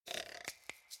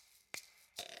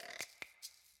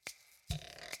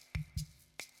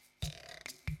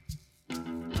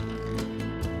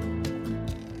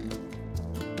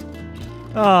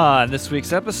In this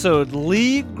week's episode,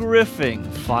 Lee Griffin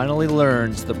finally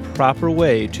learns the proper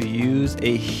way to use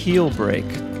a heel brake.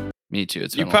 Me too.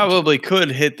 You probably could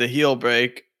hit the heel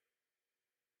brake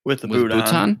with the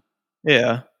boots on.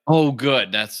 Yeah. Oh,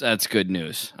 good. That's good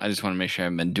news. I just want to make sure I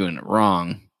haven't been doing it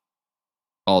wrong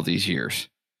all these years.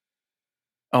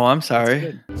 Oh, I'm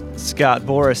sorry. Scott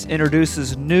Boras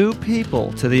introduces new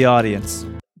people to the audience.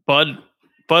 Bud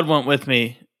went with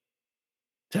me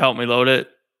to help me load it.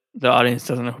 The audience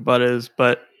doesn't know who Bud is,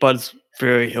 but Bud's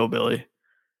very hillbilly.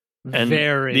 And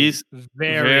very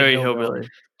hillbilly.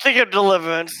 Think of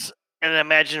Deliverance and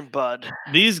imagine Bud.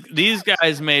 These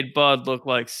guys made Bud look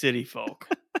like city folk.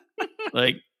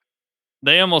 Like,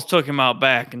 they almost took him out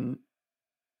back and,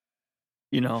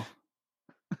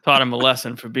 taught him a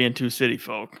lesson for being too city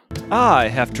folk. I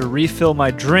have to refill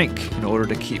my drink in order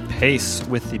to keep pace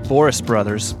with the Boras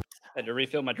brothers. Had to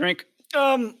refill my drink.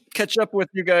 Catch up with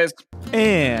you guys.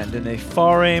 And in a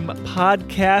Far Aim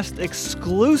podcast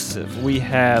exclusive, we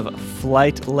have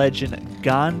flight legend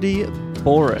Gandhi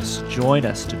Boras join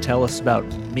us to tell us about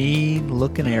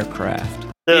mean-looking aircraft.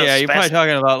 Yeah, you're probably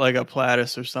talking about like a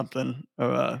Platypus or something.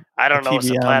 Or I don't know if it's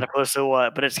a platypus or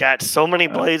what, but it's got so many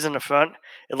blades in the front,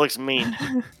 it looks mean.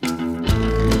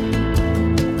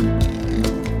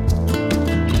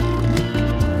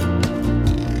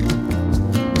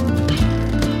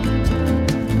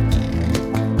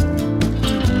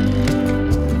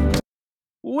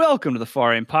 Welcome to the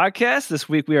Far Aim Podcast. This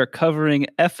week we are covering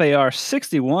FAR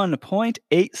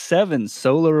 61.87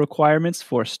 solo requirements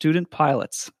for student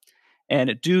pilots.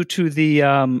 And due to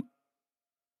the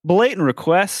blatant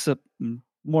requests,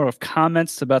 more of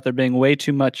comments about there being way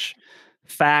too much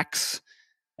facts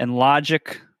and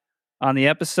logic on the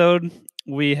episode,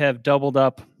 we have doubled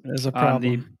up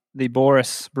on the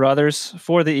Boras brothers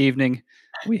for the evening.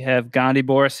 We have Gandhi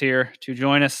Boras here to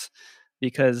join us,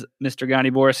 because Mr.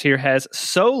 Gandhi Boras here has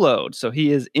soloed. So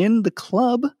he is in the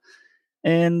club.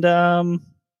 And,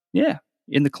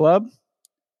 in the club.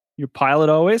 You're pilot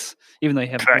always, even though you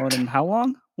haven't flown in how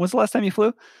long? When's the last time you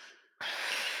flew?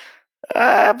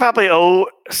 Probably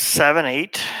 07,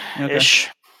 8-ish.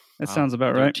 Okay. That sounds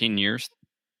about right. 13 years.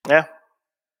 Yeah.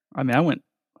 I mean, I went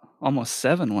almost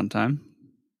 7 one time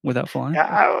without flying.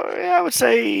 Yeah, I would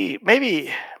say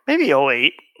maybe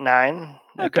 08, 9.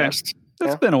 Okay.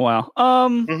 It's been a while.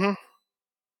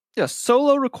 Yeah,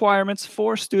 solo requirements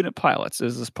for student pilots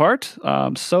is this part.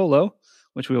 Solo,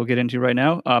 which we will get into right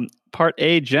now. Part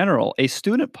A, general. A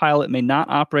student pilot may not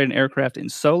operate an aircraft in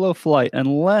solo flight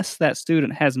unless that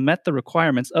student has met the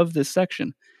requirements of this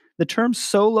section. The term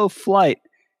solo flight,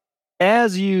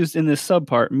 as used in this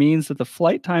subpart, means that the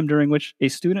flight time during which a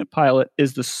student pilot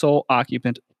is the sole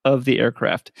occupant of the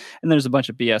aircraft. And there's a bunch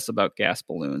of BS about gas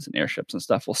balloons and airships and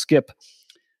stuff. We'll skip.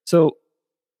 So,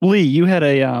 Lee, you had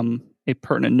a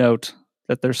pertinent note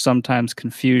that there's sometimes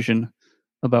confusion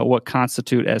about what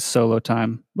constitute as solo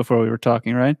time before we were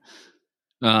talking, right?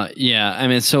 Yeah. I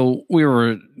mean, so we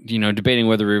were, debating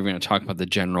whether we were going to talk about the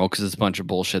general, because it's a bunch of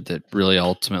bullshit that really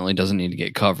ultimately doesn't need to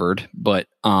get covered. But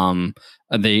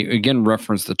they again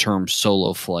reference the term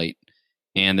solo flight,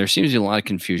 and there seems to be a lot of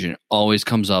confusion. It always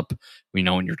comes up.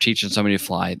 When you're teaching somebody to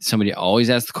fly, somebody always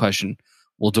asks the question,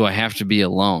 "Well, do I have to be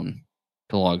alone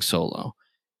to log solo?"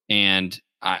 And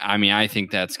I think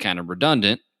that's kind of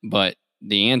redundant, but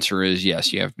the answer is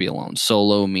yes, you have to be alone.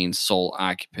 Solo means sole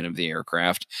occupant of the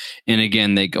aircraft. And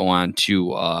again, they go on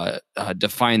to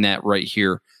define that right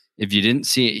here. If you didn't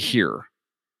see it here,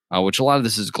 which a lot of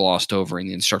this is glossed over and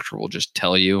the instructor will just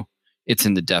tell you, it's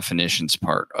in the definitions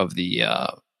part of the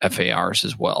FARs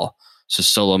as well. So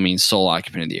solo means sole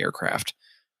occupant of the aircraft.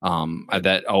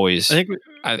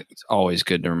 It's always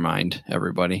good to remind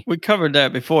everybody. We covered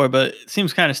that before, but it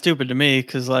seems kind of stupid to me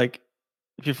because, like,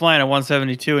 if you're flying a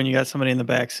 172 and you got somebody in the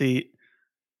back seat,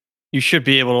 you should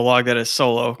be able to log that as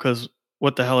solo, because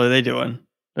what the hell are they doing?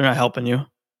 They're not helping you.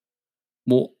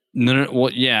 Well, no.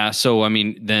 Well, yeah. So, I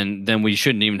mean, then we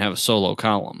shouldn't even have a solo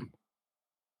column.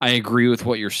 I agree with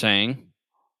what you're saying.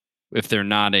 If they're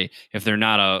not a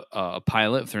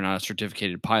pilot, if they're not a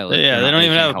certificated pilot, they don't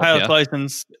even have a pilot's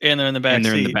license, and they're in the back and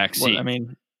they're seat. in the back seat.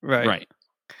 Right.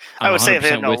 I would say if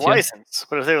they had no license,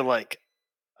 but if they were like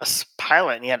a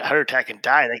pilot and he had a heart attack and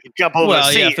died, they could jump over the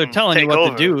seat. Well, yeah, if they're telling you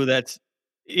what to do, that's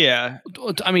I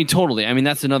mean, totally. I mean,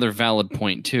 that's another valid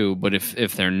point too. But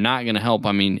if they're not going to help,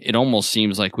 I mean, it almost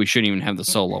seems like we shouldn't even have the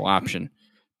solo option: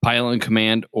 pilot in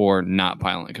command or not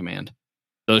pilot in command.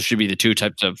 Those should be the two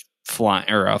types of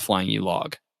flying you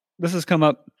log. This has come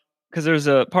up because there's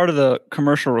a part of the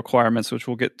commercial requirements, which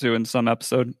we'll get to in some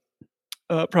episode,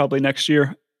 probably next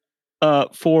year,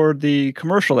 for the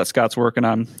commercial that Scott's working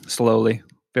on slowly.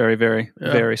 very, very,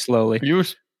 very slowly.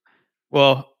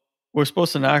 We're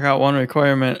supposed to knock out one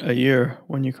requirement a year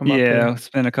when you come up here. Yeah, it's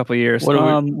been a couple of years. What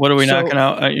are we knocking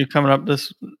out? Are you coming up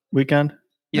this weekend?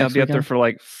 Yeah, I'll be up there for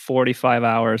like 45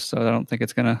 hours, so I don't think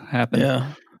it's going to happen.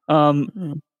 Yeah.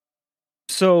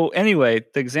 So anyway,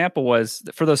 the example was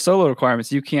for those solo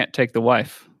requirements, you can't take the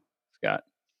wife, Scott.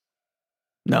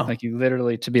 No. Like you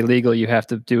literally, to be legal, you have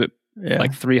to do it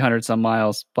like 300 some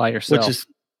miles by yourself.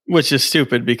 Which is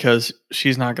stupid because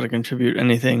she's not going to contribute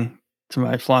anything to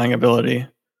my flying ability.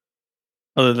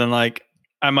 Other than like,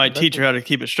 I might teach her how to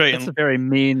keep it straight. That's a very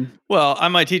mean. Well, I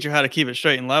might teach her how to keep it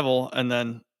straight and level, and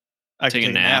then I can take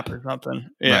a nap or something.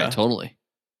 Yeah, right, totally.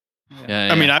 Yeah.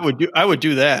 I mean, I would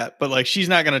do that, but like, she's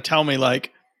not going to tell me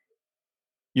like,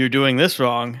 you're doing this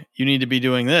wrong. You need to be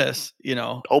doing this. You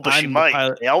know. Oh, but she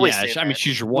might. They always say that. I mean,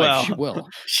 she's your wife. She will.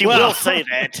 She will say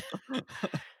that.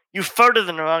 You farted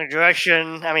in the wrong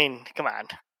direction. I mean, come on.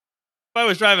 If I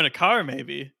was driving a car,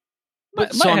 maybe.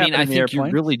 But so, I mean, I think you're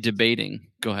really debating.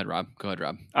 Go ahead, Rob.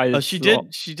 She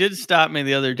did stop me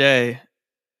the other day.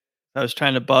 I was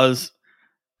trying to buzz.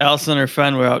 Allison and her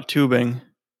friend were out tubing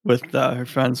with her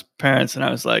friend's parents, and I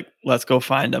was like, let's go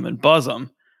find them and buzz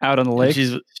them. Out on the lake?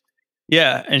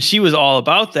 And she was all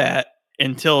about that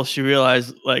until she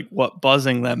realized like what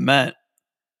buzzing them meant.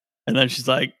 And then she's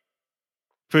like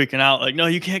freaking out, like, no,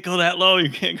 you can't go that low.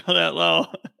 You can't go that low.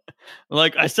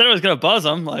 Like, I said I was going to buzz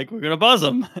them. Like, we're going to buzz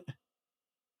them.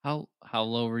 How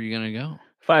low were you going to go?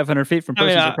 500 feet from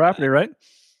person's property, right?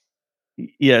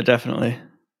 Yeah, definitely.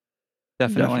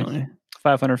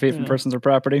 500 feet from persons or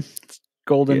property. It's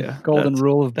golden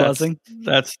rule of buzzing.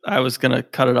 I was going to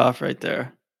cut it off right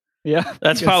there. Yeah.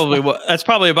 That's probably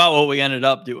about what we ended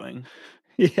up doing.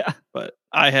 Yeah. But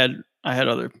I had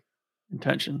other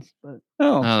intentions, but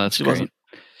that's great.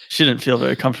 She didn't feel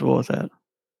very comfortable with that.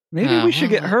 Maybe we should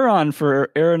get her on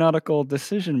for aeronautical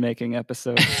decision-making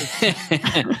episode.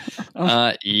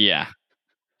 Yeah.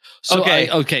 So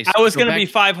okay. I was going to be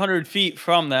 500 feet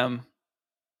from them.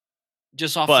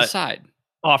 Just off the side.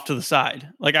 Off to the side.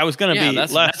 Like I was going to be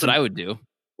that's what I would do.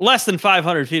 Less than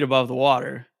 500 feet above the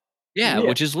water. Yeah,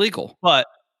 which is legal. But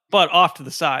off to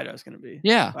the side I was going to be.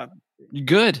 Yeah.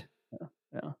 Good.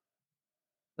 Yeah.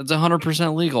 That's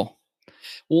 100% legal.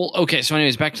 Well, okay. So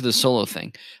anyways, back to the solo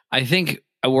thing. I think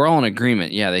we're all in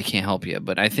agreement. Yeah, they can't help you.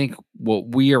 But I think what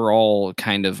we are all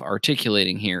kind of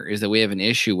articulating here is that we have an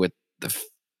issue with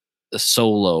the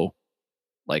solo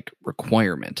like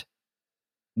requirement.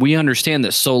 We understand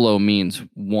that solo means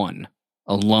one,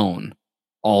 alone,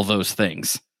 all those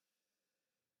things.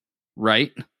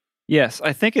 Right? Yes,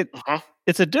 I think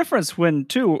it's a difference when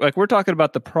too, like we're talking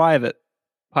about the private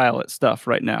pilot stuff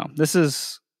right now. This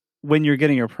is when you're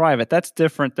getting your private. That's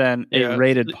different than a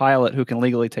rated pilot who can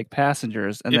legally take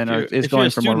passengers and then is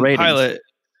going for more ratings.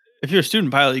 If you're a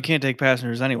student pilot, you can't take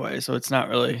passengers anyway, so it's not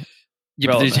really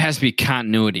but there has to be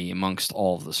continuity amongst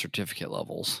all of the certificate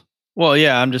levels. Well,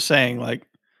 yeah, I'm just saying, like,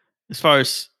 as far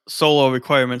as solo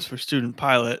requirements for student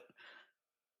pilot,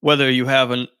 whether you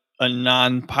have a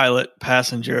non-pilot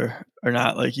passenger or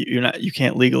not, like you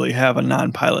can't legally have a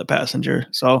non-pilot passenger,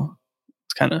 so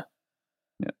it's kind of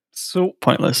so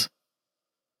pointless.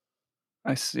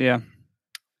 I see. Yeah.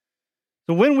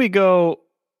 So when we're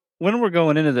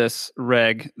going into this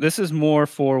reg, this is more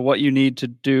for what you need to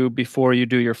do before you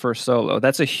do your first solo.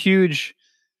 That's a huge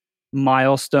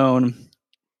milestone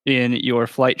in your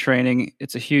flight training.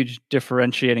 It's a huge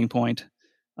differentiating point.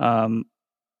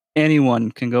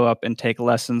 Anyone can go up and take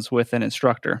lessons with an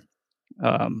instructor.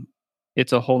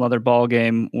 It's a whole nother ball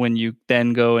game when you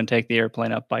then go and take the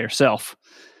airplane up by yourself.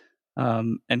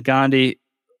 And Gandhi,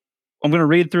 I'm going to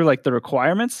read through like the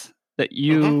requirements that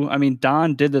you, I mean,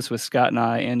 Don did this with Scott and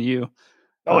I and you.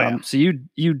 So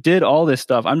you did all this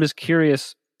stuff. I'm just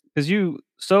curious because you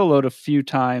soloed a few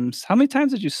times. How many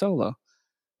times did you solo?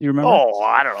 You remember? Oh,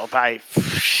 I don't know. Probably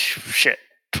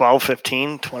 12,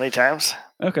 15, 20 times.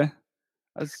 Okay.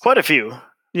 Quite a few.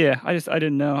 Yeah. I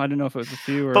didn't know. I didn't know if it was a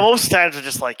few or. But most times it's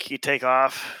just like you take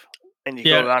off and you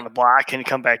go around the block and you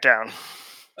come back down.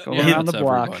 Go around the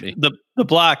block. Everybody. The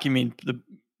block, you mean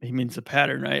he means the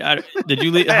pattern, right? Did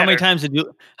you leave? How many times did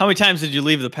you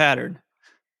leave the pattern?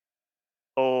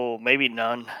 Oh, maybe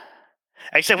none.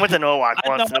 Actually, I went to Norwalk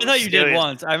once. I thought you did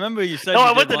once. I remember you said. No,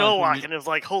 I went to Norwalk and it was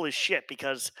like, holy shit,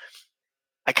 because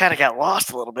I kind of got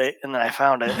lost a little bit and then I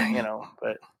found it,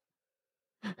 but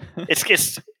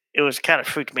it was kind of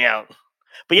freaked me out.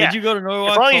 But yeah, did you go to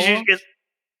Norwalk? As long as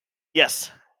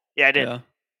yes, yeah, I did. Yeah.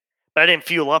 But I didn't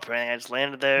fuel up or anything. I just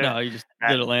landed there. No, you just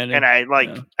did a landing. And I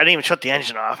didn't even shut the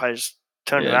engine off. I just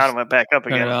turned it on and went back up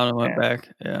again. Turned it on and went back.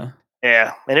 Yeah.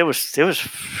 Yeah, and it was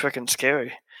freaking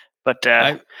scary. But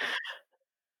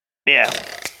Yeah.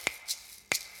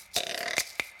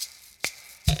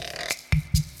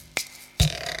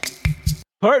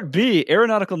 Part B,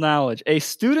 aeronautical knowledge. A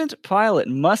student pilot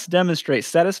must demonstrate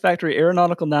satisfactory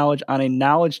aeronautical knowledge on a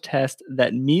knowledge test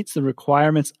that meets the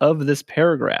requirements of this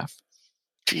paragraph.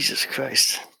 Jesus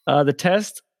Christ. The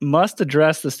test must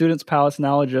address the student's pilot's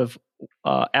knowledge of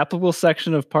applicable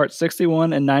section of Part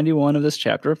 61 and 91 of this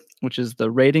chapter, which is the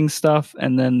rating stuff,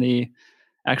 and then the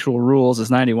actual rules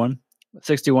is 91.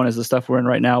 61 is the stuff we're in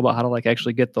right now about how to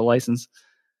actually get the license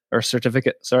or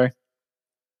certificate. Sorry.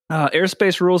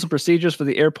 Airspace rules and procedures for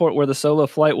the airport where the solo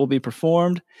flight will be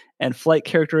performed, and flight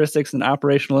characteristics and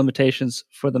operational limitations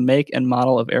for the make and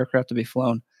model of aircraft to be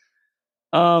flown.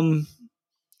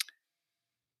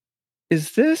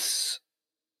 Is this?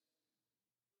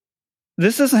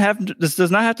 This doesn't have. This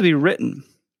does not have to be written.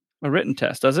 A written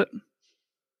test, does it?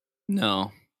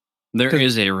 No, there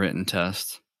is a written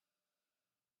test.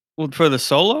 Well, for the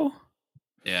solo,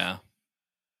 yeah,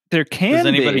 there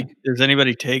can be. Does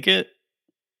anybody take it?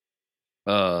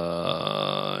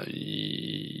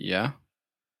 Yeah.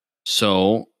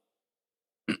 So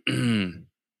we didn't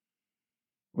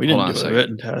do a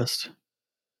written test.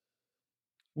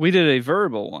 We did a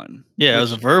verbal one. Yeah, it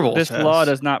was a verbal test. This law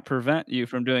does not prevent you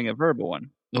from doing a verbal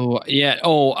one. Oh, yeah.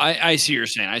 Oh, I see what you're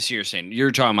saying. I see what you're saying. You're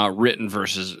talking about written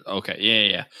versus okay.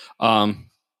 Yeah.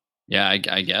 Yeah,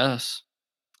 I guess.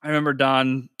 I remember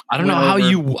Don. I don't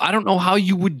know how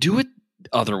you would do it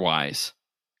otherwise.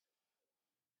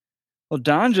 Well,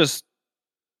 Don just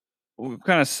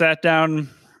kind of sat down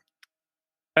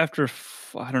after,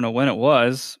 I don't know when it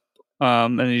was,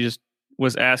 and he just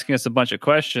was asking us a bunch of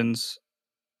questions.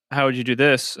 How would you do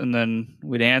this? And then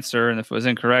we'd answer, and if it was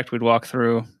incorrect, we'd walk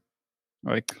through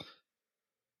what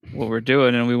we're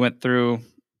doing, and we went through.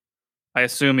 I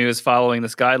assume he was following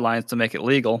this guidelines to make it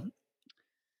legal,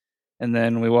 and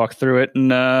then we walked through it,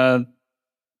 and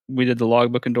we did the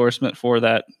logbook endorsement for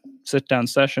that sit-down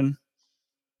session.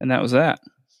 And that was that.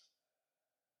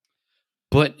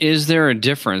 But is there a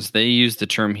difference? They use the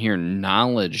term here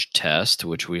knowledge test,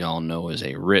 which we all know is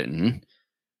a written.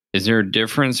 Is there a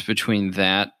difference between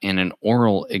that and an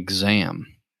oral exam?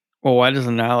 Well, why does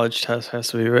a knowledge test have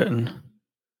to be written?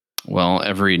 Well,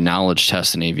 every knowledge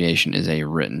test in aviation is a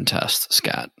written test,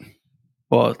 Scott.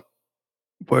 Well,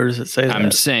 where does it say that?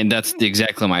 I'm saying that's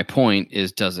exactly my point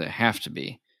is, does it have to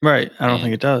be? Right. I don't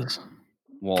think it does.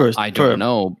 Well, I don't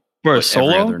know. For a solo?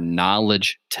 Every other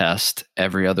knowledge test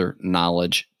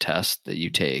that you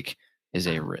take is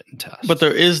a written test. But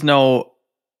there is no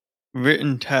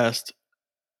written test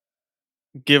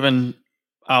given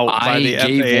out by the FAA. I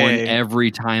gave one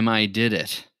every time I did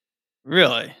it.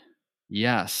 Really?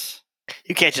 Yes.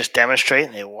 You can't just demonstrate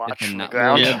and they watch from the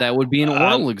ground. Yeah, that would be an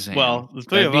oral exam. Well, the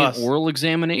three of us. An oral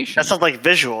examination. That sounds like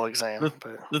visual exam.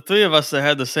 The three of us that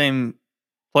had the same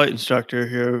flight instructor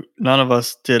here, none of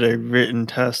us did a written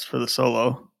test for the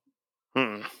solo.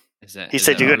 He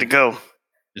said you're good to go.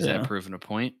 Is that proving a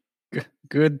point?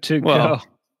 Good to go.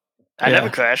 I never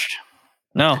crashed.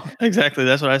 No, exactly.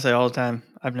 That's what I say all the time.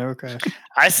 I've never crashed.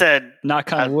 I said,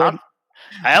 knock on wood.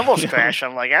 I almost crashed.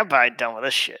 I'm like, I'm probably done with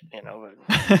this shit, But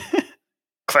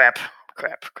crap.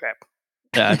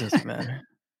 Yeah, it doesn't matter.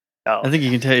 Oh. I think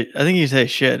you can say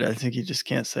shit. I think you just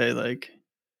can't say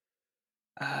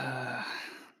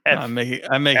I'm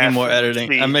making more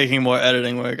editing. I'm making more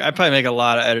editing work. I probably make a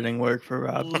lot of editing work for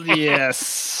Rob.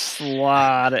 Yes, a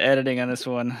lot of editing on this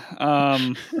one.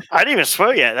 I didn't even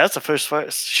swear yet. That's the first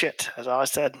swear. Shit, that's all I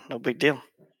said. No big deal.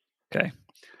 Okay.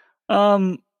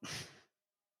 I'm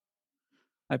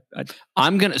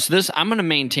gonna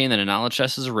maintain that a knowledge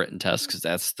test is a written test because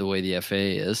that's the way the FAA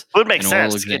is. It would make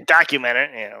sense. You document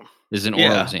it. Is an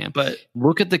oral exam, but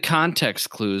look at the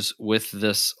context clues with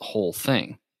this whole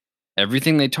thing.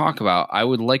 Everything they talk about, I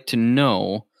would like to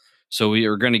know. So we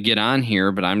are going to get on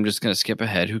here, but I'm just going to skip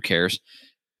ahead. Who cares?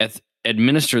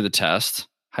 Administer the test.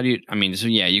 How do you?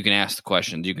 You can ask the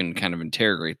questions. You can kind of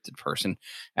interrogate the person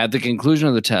at the conclusion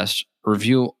of the test.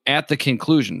 Review at the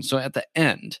conclusion. So at the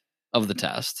end of the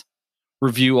test,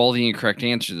 review all the incorrect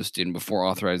answers to the student before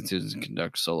authorizing students to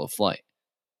conduct a solo flight.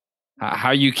 How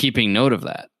are you keeping note of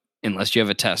that? Unless you have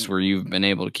a test where you've been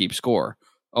able to keep score.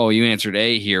 Oh, you answered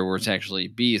A here where it's actually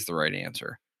B is the right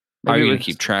answer. How are you going to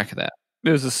keep track of that?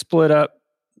 It was a split up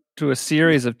to a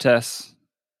series of tests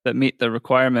that meet the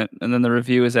requirement, and then the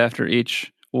review is after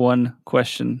each one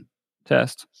question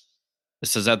test.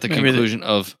 This is at the conclusion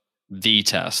of the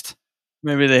test.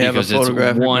 Maybe they have a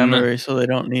photographic memory, so they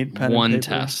don't need pen and paper.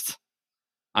 Test.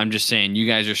 I'm just saying, you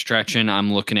guys are stretching.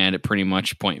 I'm looking at it pretty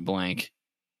much point blank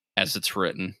as it's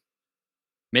written.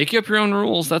 Make up your own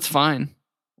rules. That's fine.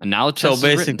 A knowledge test is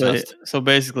a written test. So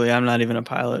basically, I'm not even a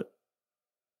pilot.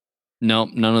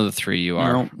 Nope, none of the three you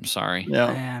are. Nope. I'm sorry.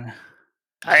 Yeah. Man.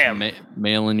 I am.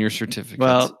 Mail in your certificates.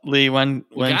 Well, Lee, when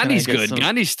Gandhi's can I get good.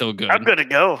 Gandhi's still good. I'm good to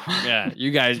go. Yeah,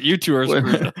 you two are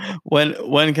screwed.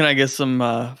 when can I get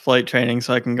some flight training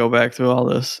so I can go back through all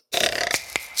this?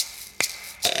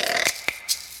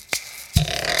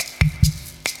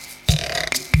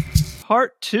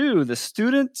 Part 2, the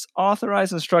student's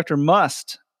authorized instructor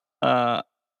must 1,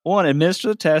 administer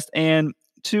the test, and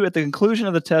 2, at the conclusion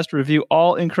of the test, review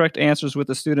all incorrect answers with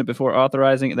the student before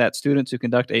authorizing that student to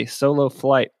conduct a solo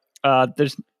flight.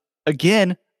 There's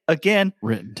again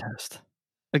Written test.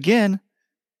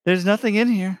 There's nothing in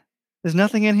here. There's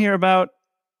nothing in here about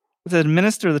to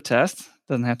administer the test.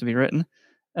 Doesn't have to be written.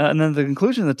 And then the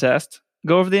conclusion of the test,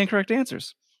 go over the incorrect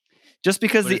answers. Just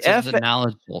because But a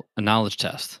knowledge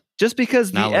test. Just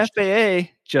because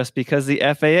the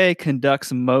FAA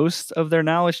conducts most of their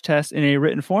knowledge tests in a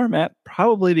written format,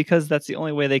 probably because that's the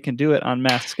only way they can do it on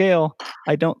mass scale,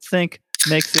 I don't think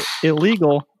makes it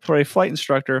illegal for a flight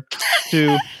instructor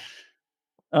to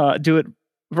do it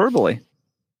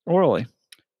orally.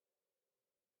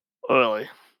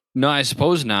 No, I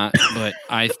suppose not, but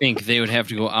I think they would have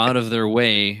to go out of their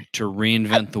way to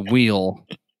reinvent the wheel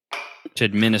to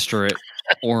administer it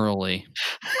orally.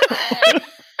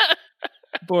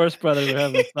 Boris brothers are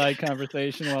having a side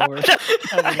conversation while we're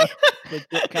having a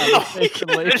legit conversation.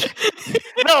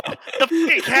 No, the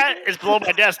fucking cat is below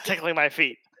my desk tickling my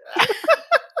feet.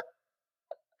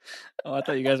 Oh, I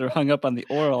thought you guys were hung up on the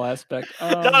oral aspect.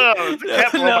 No, the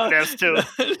cat below my desk too.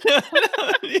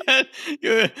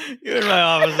 Yeah, you're in my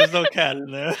office. There's no cat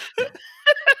in there.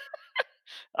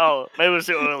 Oh, maybe it was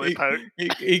the orally part.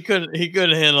 He couldn't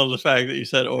handle the fact that you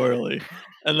said orally,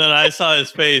 and then I saw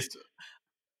his face.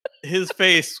 His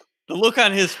face, the look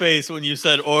on his face when you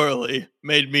said orally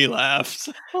made me laugh.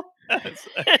 So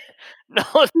No,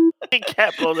 it's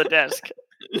cat below the desk.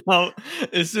 No,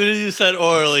 as soon as you said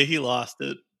orally, he lost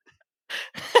it.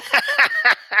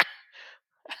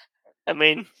 I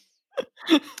mean,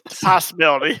 it's a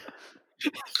possibility.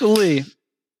 So Lee,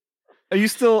 are you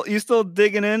still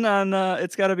digging in on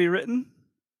it's got to be written?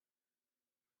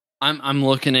 I'm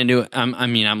looking into it.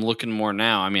 I'm looking more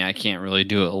now. I mean, I can't really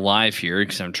do it live here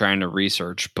because I'm trying to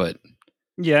research, but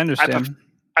yeah, I understand.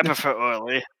 I prefer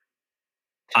orally.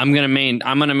 I'm gonna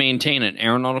maintain it.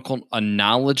 A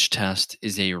knowledge test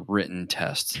is a written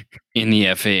test in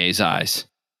the FAA's eyes.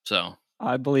 So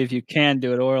I believe you can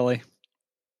do it orally.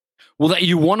 Well, that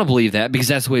you want to believe that because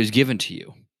that's the way it was given to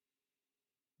you.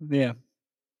 Yeah.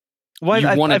 Well,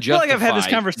 I feel like I've had this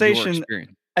conversation.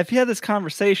 I've had this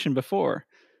conversation before.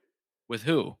 With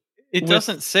who? It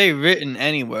doesn't say written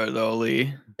anywhere, though,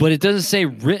 Lee. But it doesn't say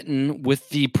written with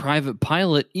the private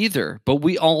pilot either. But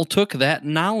we all took that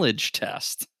knowledge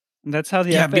test. That's how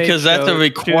the FAA because that's a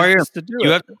requirement to do.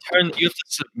 You have to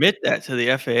submit that to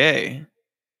the FAA.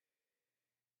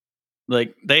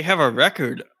 Like they have a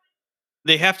record.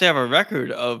 They have to have a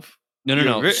record of. No.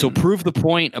 Written. So prove the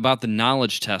point about the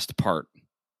knowledge test part,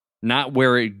 not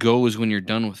where it goes when you're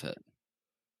done with it.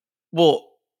 Well,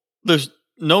 there's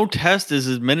no test is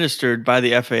administered by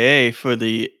the FAA for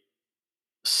the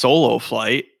solo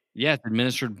flight. Yeah, it's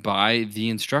administered by the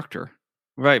instructor.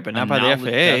 Right, but not by the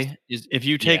FAA. If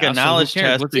you take a knowledge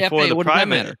test before the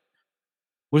private,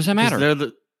 what does that matter?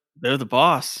 They're the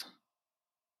boss.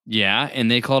 Yeah, and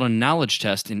they call it a knowledge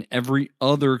test in every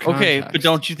other context. Okay, but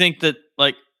don't you think that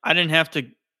like I didn't have to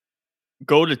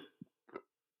go to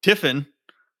Tiffin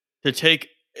to take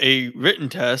a written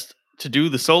test to do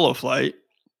the solo flight?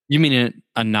 You mean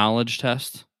a knowledge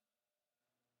test?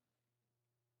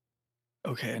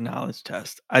 Okay, a knowledge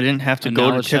test. I didn't have to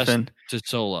go to Tiffin to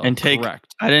solo and take.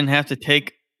 Correct. I didn't have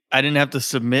to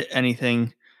submit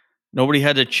anything. Nobody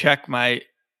had to check my.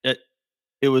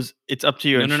 It's up to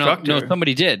your instructor. No,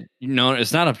 somebody did. No,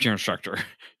 it's not up to your instructor.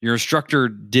 Your instructor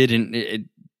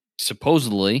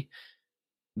supposedly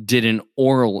did an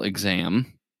oral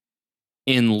exam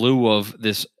in lieu of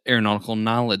this aeronautical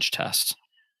knowledge test.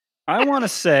 I want to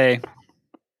say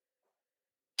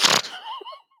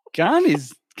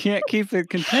Gandhi's can't keep it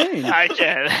contained. I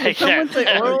can. Someone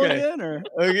say oral again? Or?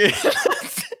 Okay.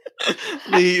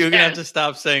 Lee, you're going to have to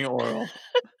stop saying oral.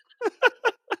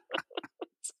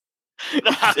 You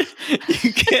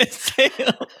can't say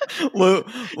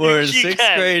we're in sixth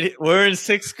grade. We're in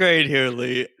sixth grade here,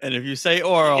 Lee. And if you say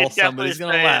oral, somebody's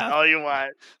going to laugh. All you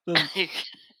want.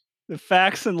 The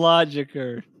facts and logic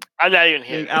are I'm not even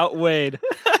here. Outweighed.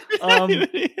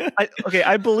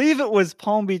 I believe it was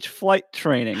Palm Beach flight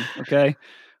training. Okay,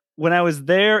 when I was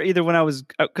there,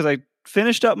 because I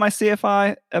finished up my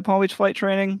CFI at Palm Beach flight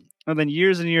training, and then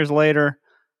years and years later,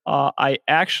 I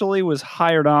actually was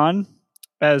hired on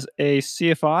as a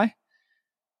CFI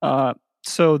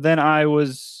So then I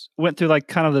went through like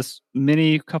kind of this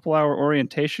mini couple hour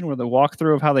orientation with a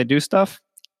walkthrough of how they do stuff,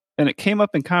 and it came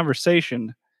up in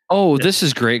conversation. Oh, this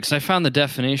is great because I found the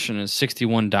definition as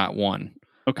 61.1.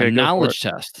 Okay, a knowledge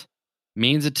test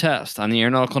means a test on the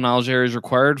aeronautical knowledge areas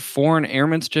required for an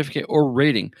airman certificate or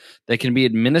rating that can be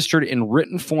administered in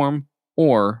written form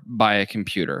or by a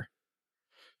computer.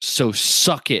 So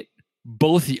suck it,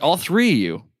 all three of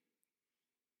you.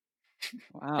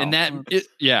 Wow, and that,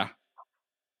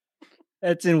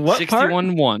 that's in what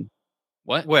 61.1.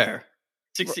 What? Where?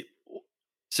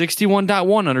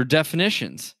 61.1 under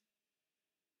definitions.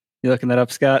 You looking that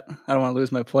up, Scott? I don't want to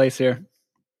lose my place here.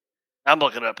 I'm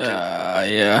looking up too.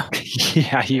 Yeah.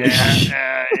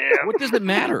 Yeah. What does it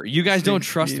matter? You guys don't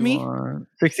trust me?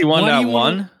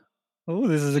 61.1? Oh,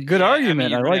 this is a good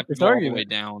argument. I like this argument. Way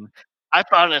down. I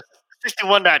found it.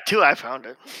 61.2, I found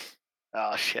it.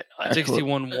 Oh, shit.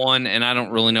 61.1, and I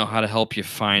don't really know how to help you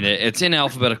find it. It's in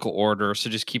alphabetical order, so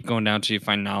just keep going down till you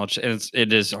find knowledge.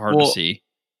 It is hard to see.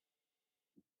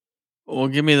 Well,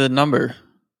 give me the number.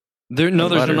 There's no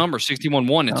number.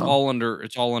 61.1. It's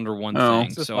all under one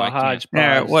thing. So I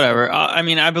can't. Whatever. I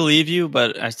mean, I believe you,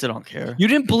 but I still don't care. You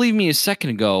didn't believe me a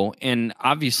second ago, and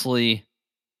obviously,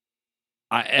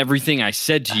 everything I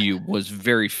said to you was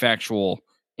very factual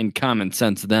and common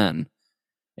sense then.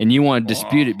 And you want to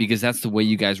dispute it because that's the way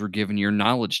you guys were given your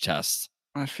knowledge tests.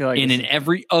 I feel like in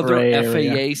every other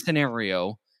FAA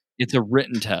scenario, it's a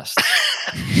written test.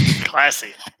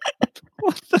 Classy.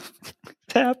 What the f***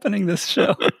 is happening this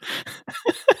show?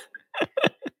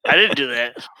 I didn't do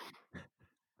that.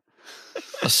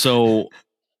 So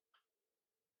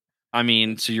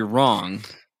you're wrong,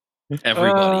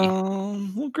 everybody.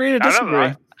 We'll agree to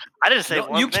disagree. I didn't say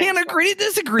one you thing. Can't agree to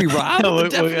disagree, Rob. The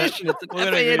definition. It's an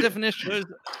FAA definition.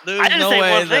 I didn't say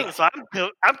one thing, so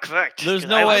I'm correct. There's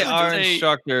no way our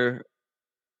instructor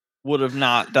would have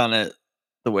not done it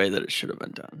the way that it should have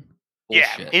been done.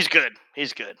 Bullshit. Yeah, he's good.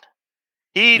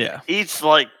 He's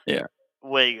like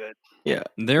way good. Yeah.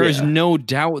 There is no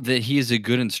doubt that he is a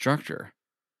good instructor.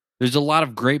 There's a lot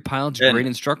of great pilots, great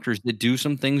instructors that do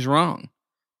some things wrong.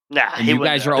 Nah, and you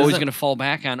guys are always going to fall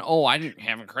back on,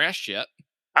 haven't crashed yet.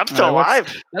 I'm still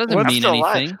alive. That doesn't mean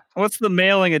anything. Alive. What's the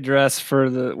mailing address for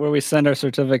where we send our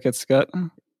certificates, Scott? When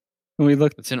we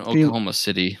look, it's in Oklahoma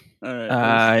City. All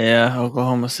right.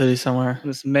 Oklahoma City somewhere.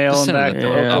 Just mail them back to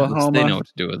Oklahoma. They know what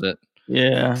to do with it.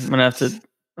 Yeah, we're gonna have to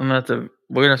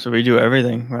redo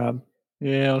everything, Rob.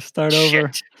 Yeah, we'll start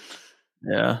over.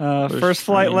 Yeah. First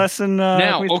flight lesson.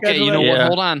 Now, okay, you know what?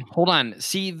 Hold on.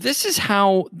 See, this is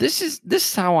how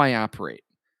I operate.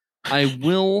 I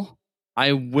will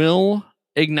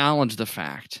acknowledge the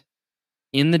fact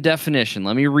in the definition.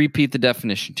 Let me repeat the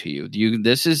definition to you.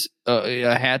 This is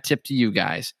a hat tip to you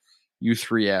guys, you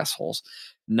three assholes.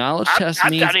 Knowledge test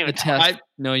means a test.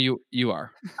 No, you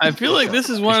are. I feel like this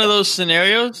is one of those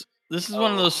scenarios. This is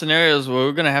one of those scenarios where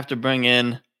we're gonna have to bring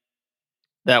in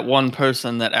that one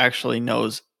person that actually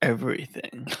knows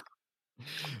everything.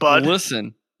 Bud,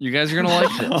 listen, you guys are gonna like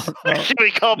this. Should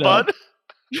we call Bud?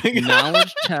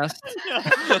 Knowledge test.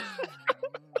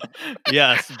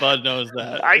 Yes, Bud knows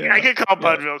that. I can call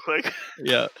Bud real quick.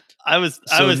 Yeah, I was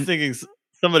thinking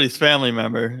somebody's family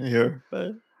member here,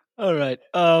 but all right.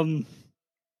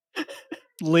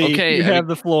 Lee, you have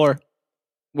the floor.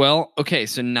 Well, okay,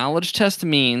 so knowledge test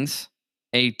means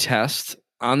a test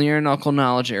on the aeronautical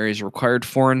knowledge areas required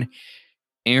for an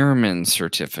airman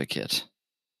certificate.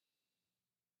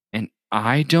 And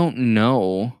I don't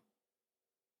know.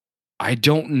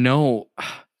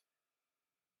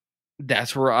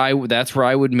 That's where I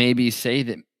would maybe say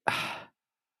that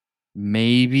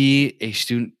maybe a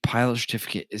student pilot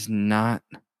certificate is not.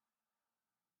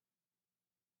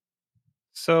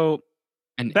 So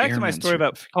back to my story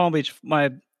about Palm Beach.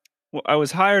 I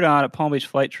was hired on at Palm Beach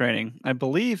flight training. I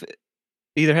believe it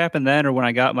either happened then or when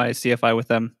I got my CFI with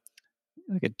them,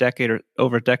 like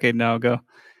over a decade now ago.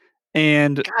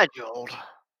 And God, you're old.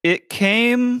 It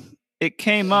came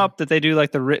up that they do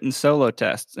like the written solo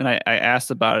tests, and I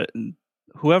asked about it, and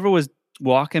whoever was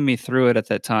walking me through it at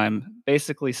that time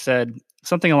basically said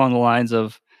something along the lines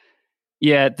of,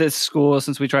 "Yeah, at this school,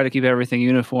 since we try to keep everything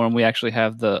uniform, we actually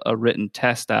have a written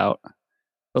test out."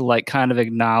 But like kind of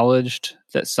acknowledged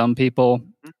that some people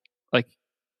like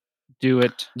do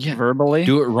it verbally.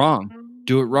 Do it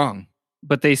wrong.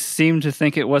 But they seem to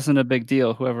think it wasn't a big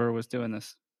deal, whoever was doing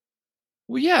this.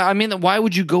 Well, yeah, I mean, why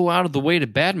would you go out of the way to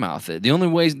badmouth it? The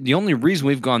only reason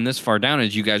we've gone this far down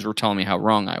is you guys were telling me how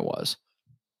wrong I was.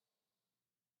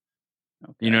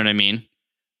 Okay. You know what I mean?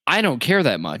 I don't care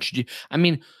that much. Do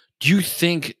you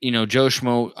think, Joe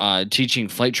Schmo teaching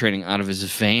flight training out of his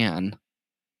van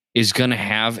is going to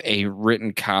have a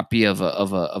written copy of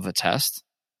a test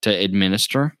to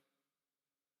administer?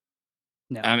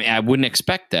 No. I mean, I wouldn't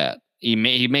expect that. He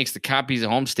makes the copies at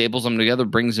home, staples them together,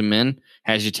 brings them in,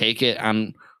 has you take it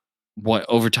on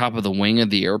over top of the wing of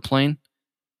the airplane.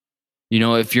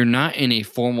 If you're not in a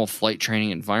formal flight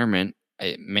training environment,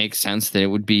 it makes sense that it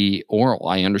would be oral.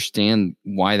 I understand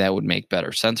why that would make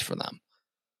better sense for them.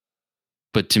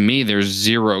 But to me, there's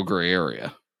zero gray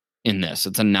area in this.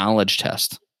 It's a knowledge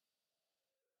test.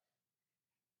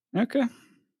 Okay.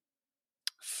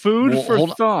 Food for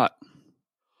thought.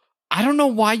 I don't know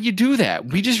why you do that.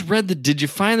 We just read did you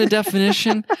find the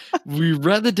definition? We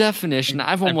read the definition.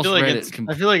 I've almost read it.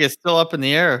 I feel like it's still up in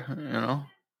the air,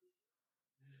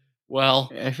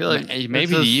 Well, I feel like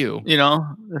maybe to you.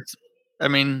 It's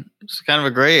kind of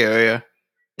a gray area.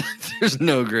 There's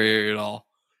no gray area at all.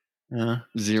 Yeah.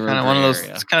 Zero.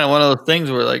 It's kind of one of those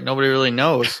things where like nobody really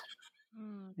knows.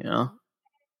 Nobody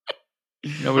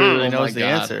really knows the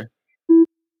answer.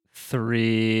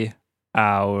 3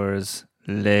 hours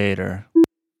later.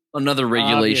 Another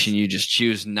regulation you just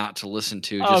choose not to listen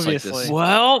to. Just Obviously. Like this.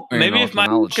 Well, maybe if my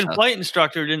flight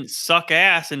instructor didn't suck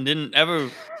ass and didn't ever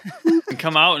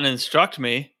come out and instruct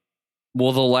me.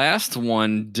 Well, the last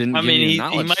one didn't. He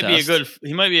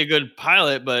might be a good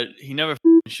pilot, but he never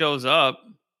shows up.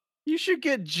 You should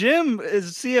get Jim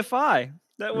as CFI.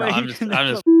 That way I'm just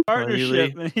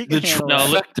partnership. And he can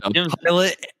Jim's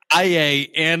pilot, IA,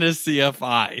 and a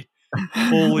CFI.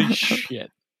 Holy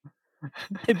shit!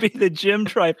 It'd be the Jim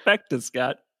trifecta,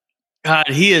 Scott. God,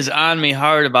 he is on me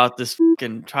hard about this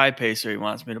fucking tri-pacer he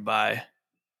wants me to buy.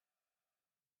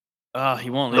 Oh, he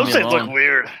won't leave me alone. Those things look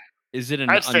weird. Is it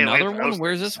another one?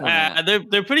 Where's this one?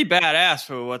 They're pretty badass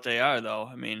for what they are, though.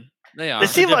 They are. They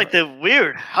seem like they're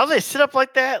weird. How do they sit up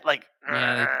like that? Like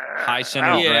high center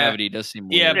of gravity does seem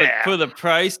weird. Yeah, but for the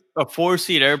price, a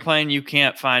 4-seat airplane, you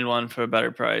can't find one for a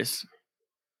better price.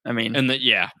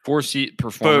 4-seat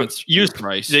performance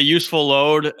price. The useful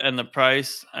load and the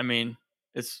price.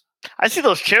 It's. I see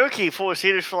those Cherokee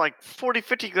 4-seaters for like 40,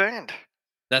 50 grand.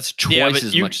 That's twice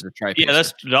as much as a tri-pacer. Yeah,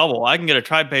 that's double. I can get a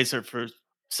tri-pacer for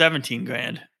 17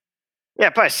 grand. Yeah,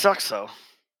 it probably sucks though.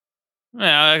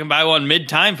 Yeah, I can buy one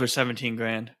mid-time for 17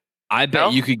 grand. I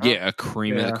bet you could get a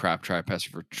cream of the crop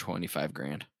tri-pacer for 25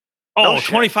 grand. Oh,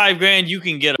 25 grand, you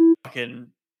can get a fucking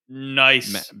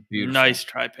nice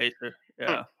tri-pacer.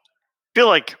 Yeah. I feel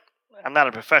like I'm not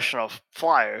a professional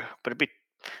flyer, but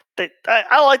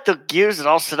I like the gears that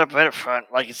all sit up right up front.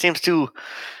 Like it seems too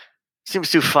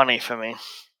funny for me.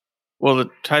 Well, the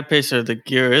tri-pacer, the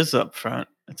gear is up front.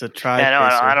 It's a tri-pacer. Yeah, no,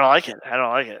 I don't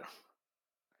like it.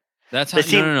 That's how.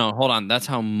 No. Hold on. That's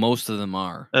how most of them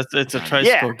are. It's a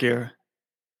tricycle gear.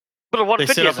 But a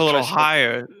 150 they sit up a little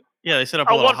higher. Yeah, they sit up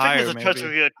a little higher. 150 is a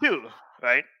tricycle gear too,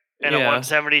 right? And a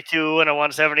 172 and a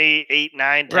 178,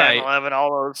 9, 10, 11,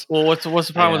 all those. Well, what's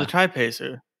the problem with the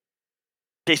tri-pacer?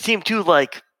 They seem to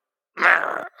like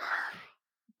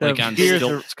on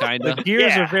stilts, kind of. The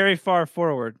gears are very far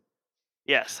forward.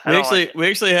 Yes, we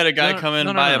actually had a guy come in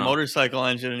and buy a motorcycle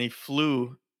engine, and he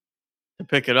flew to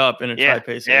pick it up in a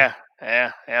tri-pacer. Yeah.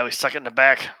 We stuck it in the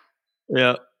back.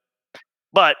 Yeah,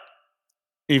 but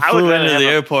he flew into the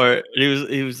airport.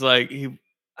 He was like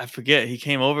I forget. He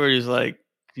came over. He was like,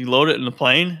 "You load it in the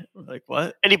plane?" Like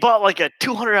what? And he bought like a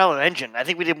 $200 engine. I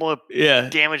think we did more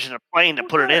damage in the plane to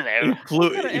put it in there. He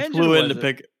flew in to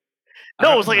pick.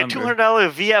 No, it was like a $200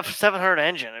 VF 700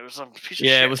 engine. It was some piece of shit.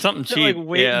 Yeah, it was something cheap. Like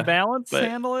weight and balance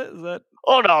handle it? Is that?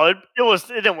 Oh no, it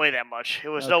didn't weigh that much. It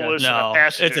was no worse than a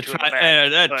passenger.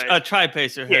 It's a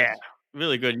tri-pacer has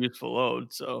really good useful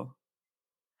load, so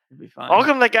it'd be fine. How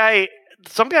come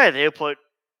some guy at the airport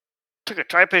took a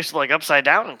tri-pacer like upside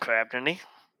down and crap, didn't he?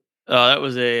 Oh, that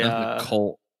was a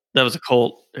Colt. That was a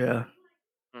Colt. Yeah,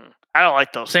 I don't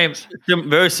like those.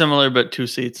 Very similar, but 2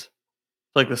 seats.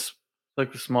 Like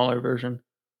the smaller version.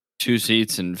 2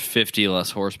 seats and 50 less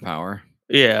horsepower.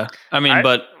 Yeah,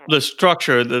 but the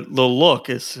structure, the look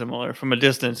is similar from a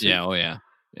distance. Yeah. Oh yeah.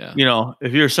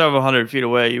 If you're several hundred feet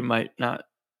away, you might not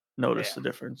notice the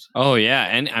difference. Oh yeah,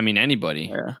 and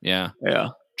anybody. Yeah.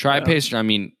 Tri-pacer.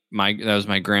 That was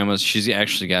my grandma's. She's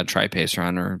actually got a tri-pacer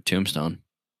on her tombstone.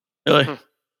 Really?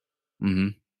 Mm-hmm.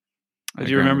 Did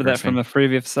you remember that from the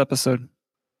previous episode?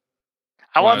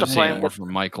 I want the plane with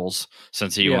Michaels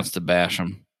since he wants to bash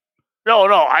him. No,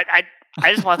 I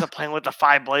just want the plane with the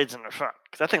 5 blades in the front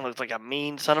because that thing looks like a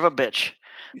mean son of a bitch.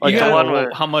 Like the one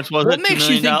where, how much was it? What makes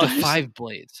you think the 5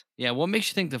 blades? Yeah, what makes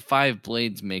you think the 5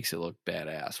 blades makes it look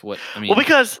badass? Well,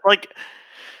 because like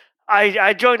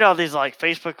I joined all these like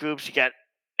Facebook groups. You got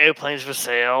airplanes for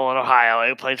sale in Ohio,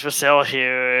 airplanes for sale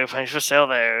here, airplanes for sale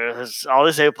there. There's all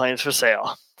these airplanes for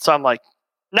sale. So I'm like,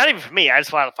 Not even for me. I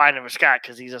just want to find him for Scott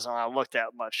because he doesn't want to look that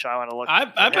much. So I want to look.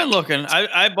 I've been looking.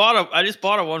 I just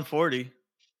bought a 140. Did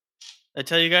I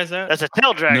tell you guys that? That's a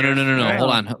tail dragger. No. Right.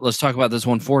 Hold on. Let's talk about this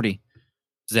 140.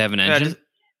 Does it have an engine?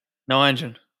 No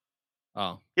engine.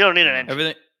 Oh, You don't need an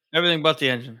engine. Everything but the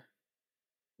engine.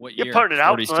 what year? You parted it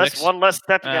out, so that's 46? one less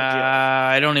step you got to deal with.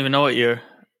 I don't even know what year.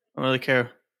 I don't really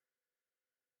care.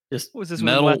 Just Was this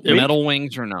metal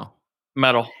wings or no?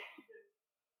 metal.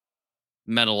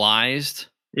 Metalized?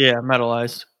 Yeah,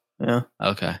 metalized. Yeah.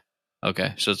 Okay.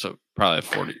 So it's probably a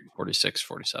 40, 46,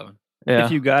 47. Yeah.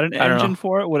 If you got an engine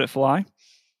for it, would it fly?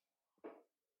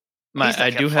 I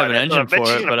do have an engine for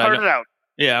it, but part it out.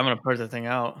 Yeah, I'm gonna part the thing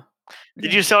out.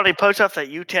 Did you sell any parts off that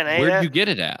U10A? Where'd you get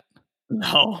it at?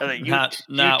 No, not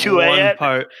U2A one yet?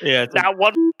 part. Yeah, it's not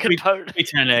one part.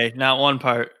 U10A, not one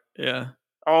part. Yeah.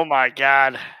 Oh my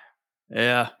god.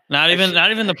 Yeah, not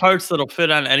even the parts that'll fit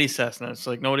on any Cessna. It's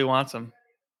like nobody wants them.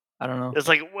 I don't know. It's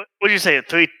like what did you say?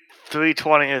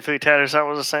 320 or 310 or something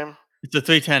was the same. It's a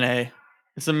 310A.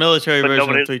 It's a military version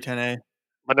of 310A.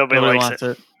 But nobody wants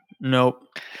it. Nope.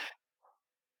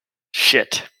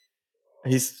 Shit.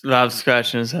 Rob's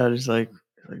scratching his head. He's like,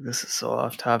 this is so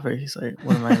off topic. He's like,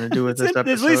 what am I going to do with this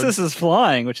episode? At least this is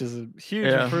flying, which is a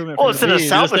huge improvement. Oh, it's in a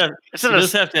salvage. You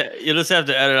just have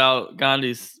to edit out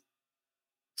Gandhi's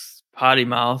potty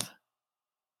mouth.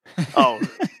 Oh,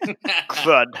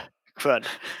 crud.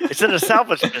 It's in the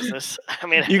salvage business. I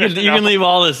mean, you can leave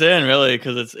all this in really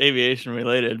because it's aviation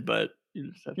related, but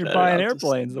you're buying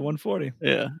airplanes. The 140.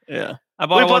 Yeah. I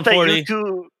bought a 140.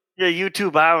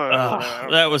 YouTube hour.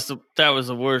 That was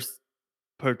the worst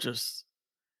purchase.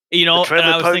 You know, and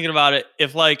I was thinking about it.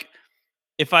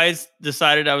 If I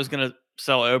decided I was gonna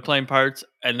sell airplane parts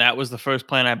and that was the first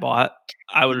plane I bought,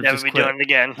 I would have just quit. Doing it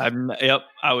again.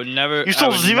 I would never. You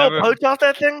sold zero parts off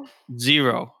that thing?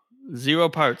 Zero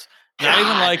parts. Not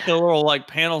even like the little like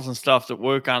panels and stuff that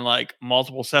work on like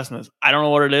multiple Cessnas. I don't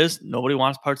know what it is. Nobody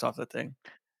wants parts off that thing.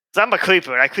 So I'm a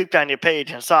creeper. I creeped on your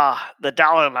page and saw the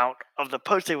dollar amount of the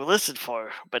parts they were listed for,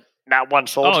 but not one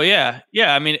sold. Oh yeah.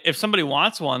 I mean, if somebody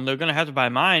wants one, they're gonna have to buy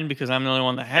mine because I'm the only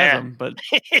one that has them. But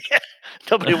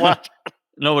nobody wants.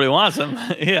 Nobody wants them.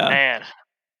 Yeah.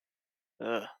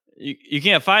 Man. You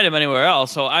can't find them anywhere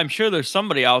else. So I'm sure there's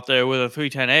somebody out there with a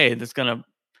 310A that's gonna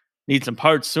need some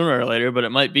parts sooner or later, but it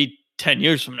might be 10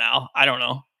 years from now. I don't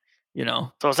know. You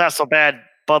know. So it's not so bad.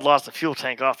 Bud lost the fuel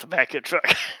tank off the back of the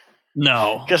truck.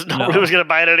 No, because nobody was going to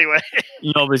buy it anyway.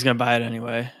 Nobody's going to buy it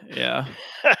anyway. Yeah.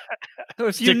 So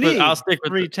if you need, I'll stick with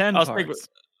 310 I'll parts.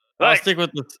 stick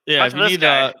with the If you need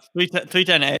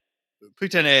 310A,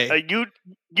 310A, a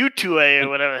U2A or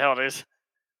whatever the hell it is.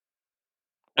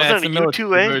 Wasn't it a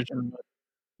U2A?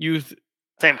 Youth,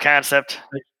 same concept.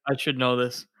 I should know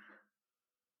this.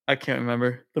 I can't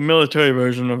remember the military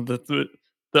version of the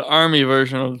army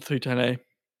version of the 310A.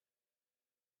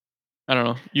 I don't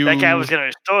know. That guy was going to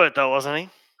restore it, though, wasn't he?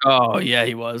 Oh, yeah,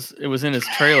 he was. It was in his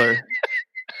trailer.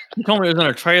 He told me it was in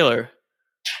a trailer.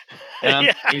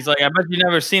 And he's like, I bet you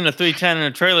never seen a 310 in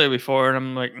a trailer before. And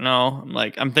I'm like, no.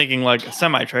 I'm thinking like a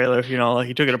semi-trailer, you know, like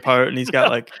he took it apart and he's got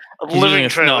like a living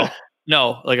trailer.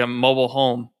 No, like a mobile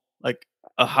home, like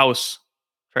a house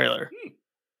trailer.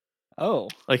 Oh.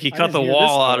 Like he cut the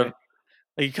wall out of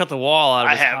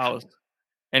his house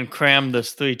and crammed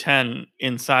this 310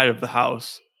 inside of the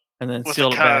house. And then with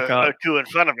sealed it back up. Or two in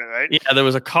front of it, right? Yeah, there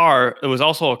was a car. There was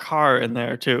also a car in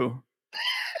there too.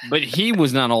 But he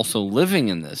was not also living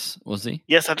in this, was he?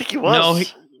 Yes, I think he was. No. He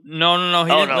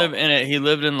didn't live in it. He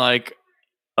lived in like,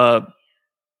 I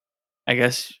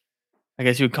guess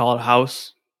you would call it a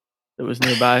house that was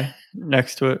nearby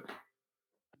next to it.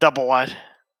 Double wide.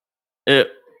 It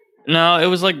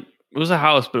was a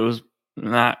house, but it was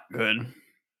not good.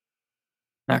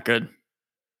 Not good.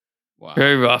 Wow.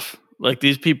 Very rough. Like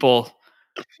these people,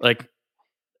 like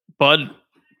Bud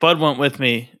went with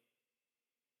me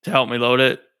to help me load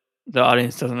it. The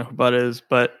audience doesn't know who Bud is,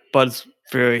 but Bud's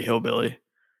very hillbilly.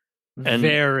 And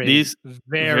very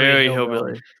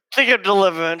hillbilly. Think of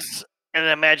Deliverance and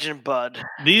imagine Bud.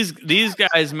 These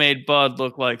guys made Bud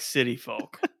look like city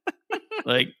folk.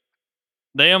 Like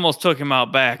they almost took him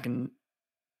out back and,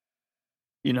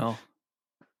 you know,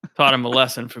 taught him a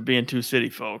lesson for being too city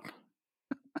folk.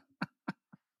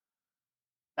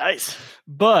 Nice.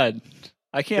 Bud.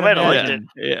 I can't imagine.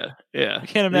 Yeah. I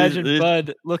can't imagine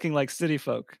Bud looking like city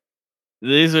folk.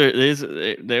 They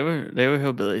were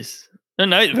hillbillies. They're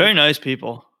nice, very nice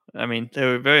people. I mean, they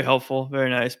were very helpful,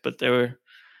 very nice, but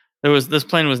this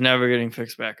plane was never getting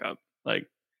fixed back up. Like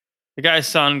the guy's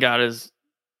son got his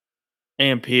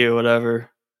AMP or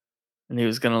whatever, and he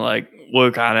was gonna like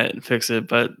work on it and fix it,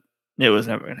 but it was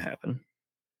never gonna happen.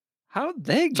 How'd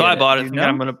they get So I bought it you thinking know?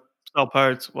 I'm going to sell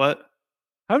parts. What?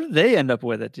 How did they end up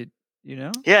with it? Did you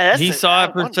know? Yeah, He saw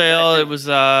it for sale. It was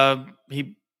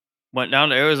he went down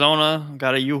to Arizona,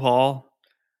 got a U-Haul,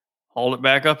 hauled it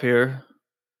back up here.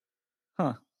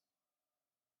 Huh.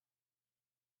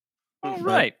 All But-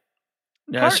 right.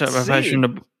 Yeah, I Part probably C.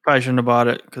 shouldn't have bought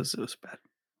it because it was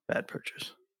bad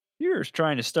purchase. You're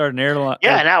trying to start an airline.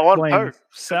 Yeah, not one plane part.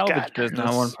 salvage God. business.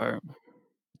 Not one part.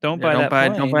 Don't Yeah, buy that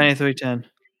plane. Don't buy any 310.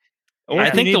 Or I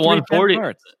if you think need the 310 140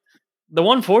 parts. The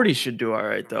 140 should do all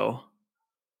right though.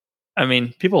 I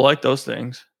mean, people like those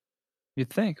things. You'd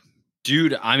think.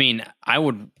 Dude, I mean, I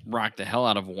would rock the hell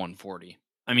out of a 140.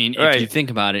 I mean, if you Right. think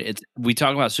about it, we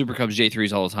talk about Super Cubs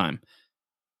J3s all the time.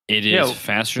 It is Yeah,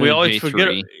 faster We than a always J3,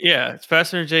 forget. Yeah, it's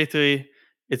faster than J3.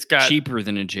 It's got cheaper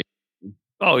than a J.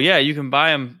 Oh yeah, you can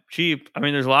buy them cheap. I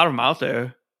mean, there's a lot of them out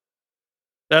there.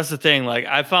 That's the thing. Like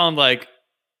I found, like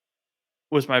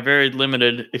with my very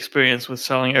limited experience with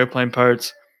selling airplane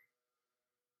parts,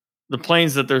 the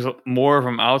planes that there's more of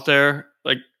them out there.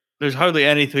 Like there's hardly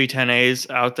any 310As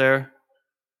out there,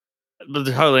 but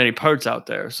there's hardly any parts out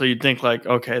there. So you'd think like,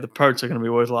 okay, the parts are going to be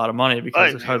worth a lot of money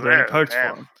because there's hardly any parts for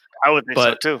them. I would think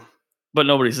so too. But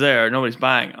nobody's there. Nobody's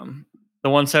buying them. The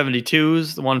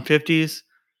 172s, the 150s.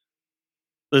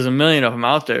 There's a million of them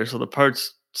out there, so the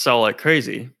parts sell like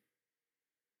crazy.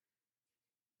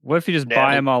 What if you just Yeah,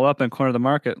 buy they- them all up and corner the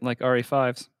market like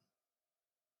RE5s?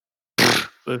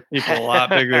 The people a lot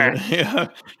bigger than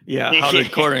How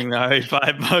did quartering the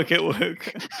RE5 market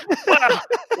work?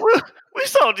 Well, we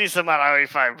sold a decent amount of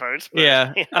RE5 parts. But,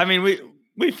 Yeah, I mean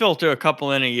we filter a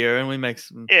couple in a year and we make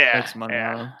some money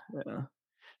yeah. on them. Yeah,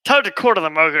 It's hard to quarter the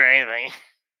market or anything.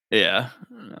 yeah,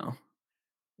 no.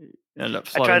 You end up I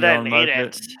flooding tried your that own in 8 market.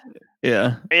 ends.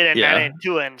 Yeah, 8 and Yeah. 9 and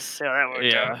 2 ends. Yeah, that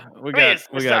worked out. we I mean, got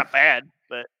it's not bad,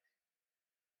 but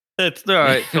it's all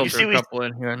right. You Filter see, a we- couple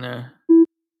in here and there.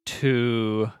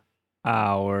 2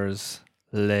 hours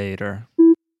later.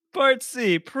 Part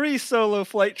C, pre-solo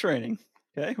flight training.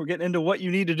 Okay, we're getting into what you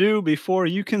need to do before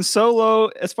you can solo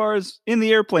as far as in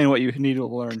the airplane, what you need to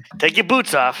learn. take your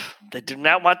boots off. They do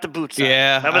not want the boots on.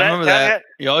 Yeah, I remember that.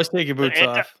 You always take your boots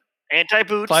Anti- off.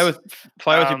 Anti-boots. Fly with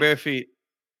your um, bare feet.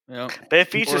 Yeah. bare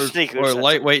feet or sneakers. Or That's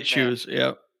lightweight yeah. shoes.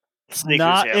 Yeah. Sneakers,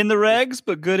 Not yeah. in the regs,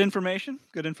 but good information.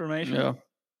 Good information. Yeah.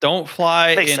 Don't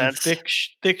fly Makes in sense.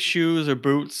 thick shoes or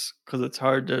boots because it's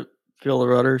hard to feel the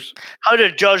rudders. How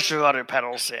to judge the rudder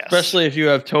pedals, yes. Especially if you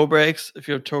have toe brakes. If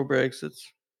you have toe brakes,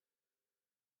 it's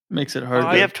makes it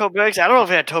hard. we have toe brakes. I don't know if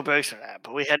we had toe brakes or not,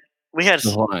 but we had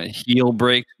So hold on, heel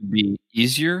brake would be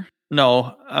easier.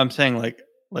 No, I'm saying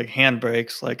like hand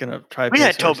brakes, like in a tripod. we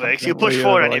had toe brakes. You push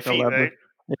forward on your feet, right?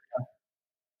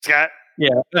 Scott? Yeah,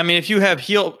 I mean, if you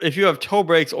have toe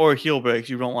brakes or heel brakes,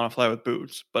 you don't want to fly with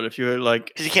boots. But if you're like,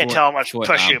 Because you can't Foot- tell how much foot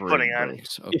pressure you're operated putting on.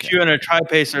 brakes. if Okay. you're in a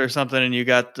tri-pacer or something, and you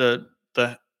got the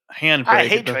hand brake, I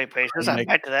hate the- trade pacers. I'm like-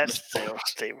 back to that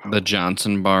statement. The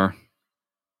Johnson bar.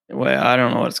 well, I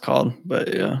don't know what it's called,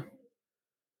 but yeah,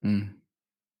 Hmm.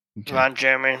 Okay. Ron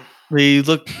Jeremy. you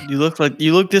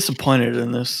look disappointed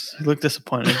in this. You look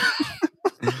disappointed.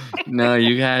 No,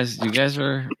 you guys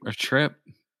are a trip.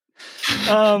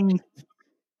 Um,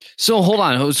 So hold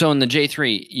on. So in the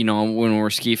J3, when we're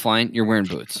ski flying, you're wearing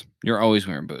boots. You're always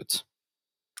wearing boots.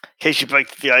 In case you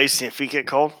break the ice and your feet get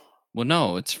cold. Well,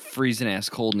 no, it's freezing ass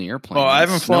cold in the airplane. Oh, I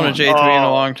It's haven't flown a snowing. J3 in a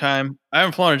Oh.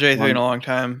 long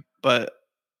time. But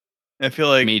I feel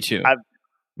like Me too. I've-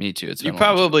 Me too. It's you been a long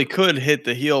time. probably could hit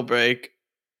the heel brake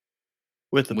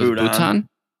with the With boots on.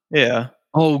 Yeah.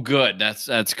 Oh, good.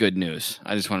 That's good news.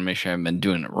 I just want to make sure I haven't been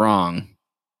doing it wrong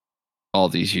all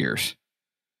these years.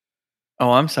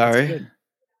 Oh, I'm sorry. good.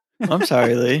 I'm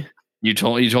sorry, Lee. You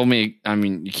told me. I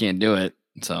mean, you can't do it.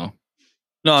 So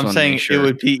No, Just I'm wanna saying make sure. it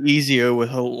would be easier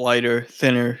with a lighter,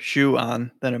 thinner shoe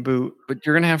on than a boot. but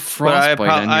you're gonna have But frostbite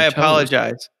on your I toes.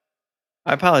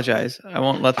 apologize. I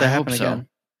won't let that I hope happen so. again.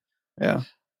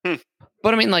 Yeah.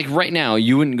 But I mean, like right now,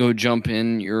 you wouldn't go jump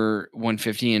in your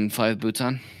 150 and fly with boots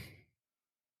on.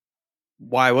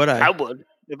 Why would I I? would.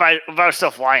 If I was still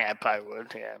flying, I probably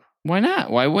would. Yeah. Why not?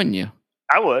 Why wouldn't you?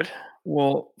 I would.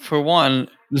 Well, for one,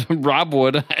 Rob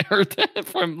would. I heard that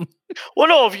from. Well,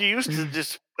 no, if you used to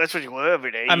just, that's what you wear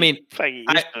every day. I mean, you probably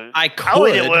get used to it. I I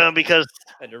only didn't could. wear them because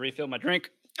had to refill my drink.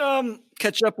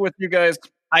 Catch up with you guys.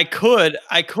 I could,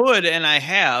 and I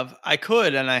have. I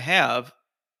could, and I have.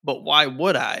 But why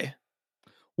would I?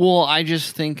 Well, I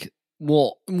just think.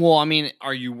 Well. I mean,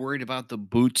 are you worried about the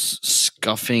boots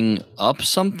scuffing up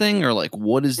something, or like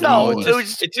what is No, the? it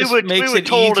was- It we just were- we makes were it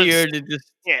told it's- easier to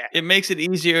just. yeah. It makes it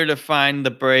easier to find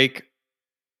the brake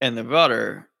and the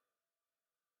rudder.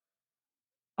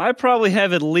 I probably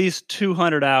have at least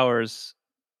 200 hours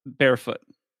barefoot.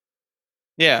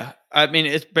 Yeah, I mean,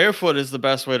 it's barefoot is the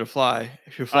best way to fly.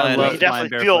 If you're flying, love You flying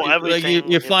definitely feel barefoot. everything. like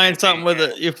you're flying if something with yeah.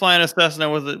 it. You're flying a Cessna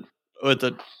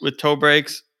with toe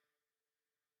brakes.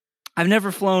 I've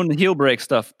never flown the heel brake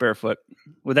stuff barefoot.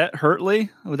 Would that hurt, Lee?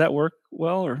 Would that work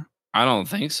well, or I don't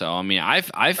think so. I mean, I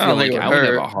feel don't like think it would I would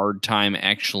have hurt. a hard time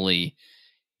actually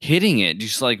hitting it.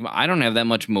 Just like I don't have that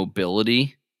much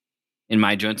mobility in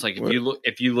my joints. Like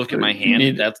if you look at my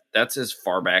hand, that's as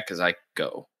far back as I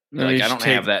go. Like I don't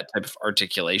have that type of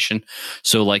articulation.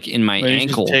 So like in my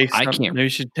ankle, I can't. Maybe you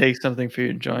should take something for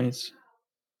your joints.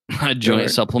 A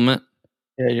joint supplement.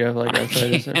 Yeah, you have like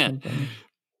arthritis or something.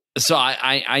 So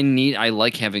I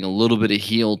like having a little bit of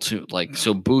heel to like,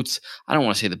 so boots, I don't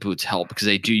want to say the boots help because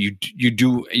they do, you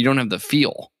don't have the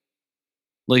feel.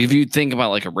 Like if you think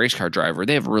about like a race car driver,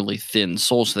 they have really thin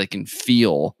soles so they can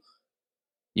feel,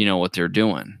 what they're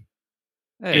doing.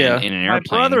 hey, in an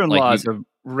airplane. My brother-in-law like is a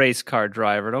race car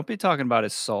driver. Don't be talking about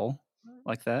his soul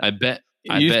like that. I bet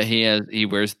he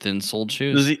wears thin soled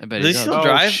shoes. I bet does he does. still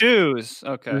drive? Shoes.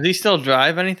 Okay. Does he still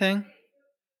drive anything?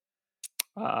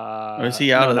 Or is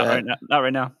he out of that? Not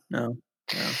right now. No.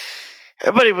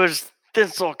 Everybody was thin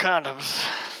sole condoms.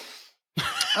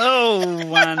 Oh,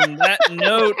 on that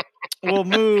note, we'll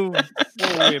move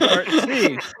forward. Part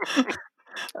C.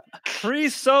 Free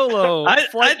solo. I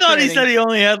thought he said he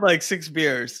only had like 6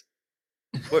 beers.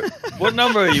 What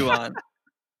number are you on?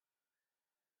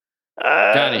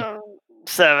 Got it.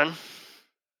 7.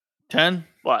 10?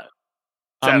 What?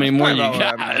 How many more you Probably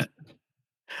got?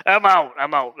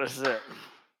 I'm out. This is it.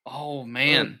 Oh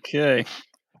man. Okay.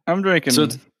 I'm drinking. So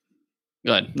it's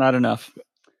good. Not enough.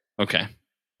 Okay.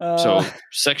 So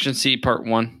section C, part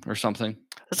 1 or something.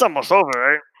 It's almost over,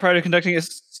 right? Prior to conducting a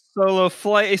solo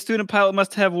flight, a student pilot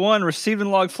must have 1, received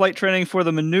and logged flight training for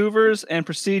the maneuvers and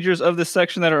procedures of this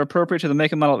section that are appropriate to the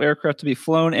make and model of aircraft to be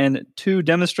flown, and 2,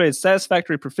 demonstrated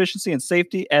satisfactory proficiency and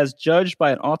safety as judged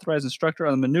by an authorized instructor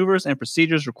on the maneuvers and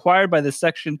procedures required by this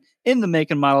section in the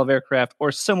make and model of aircraft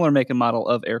or similar make and model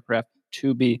of aircraft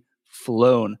to be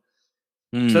flown.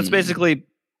 So that's basically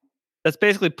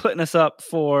putting us up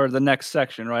for the next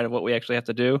section, right? Of what we actually have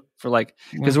to do for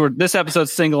because this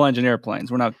episode's single engine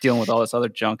airplanes. We're not dealing with all this other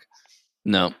junk.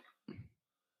 No.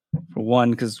 For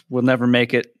 1, because we'll never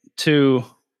make it. 2,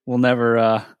 we'll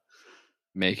never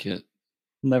make it.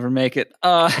 Never make it.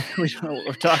 We don't know what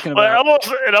we're talking about.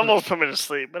 It almost put me to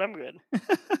sleep, but I'm good.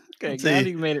 Okay, glad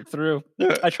you made it through.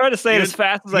 I try to say it as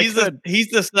fast as I could. He's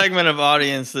the segment of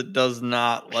audience that does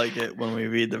not like it when we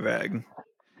read the reg.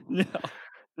 No,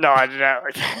 I do not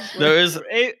like that. There is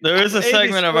a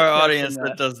segment of our audience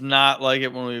that does not like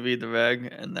it when we read the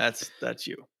reg, and that's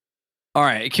you. All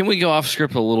right, can we go off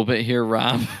script a little bit here,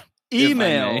 Rob?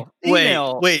 Email.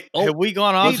 Wait. Have we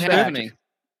gone off? What's happening?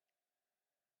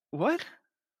 What?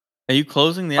 Are you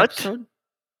closing the episode?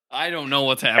 I don't know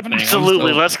what's happening.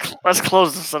 Absolutely. Let's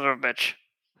close this son of a bitch.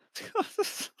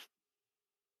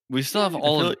 We still have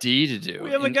all of D to do.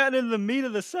 We haven't gotten into the meat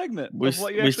of the segment. Why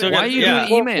are you doing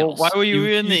emails? Why were you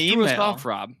in the email? Threw us off,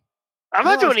 Rob. I'm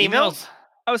not doing emails.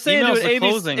 I was saying do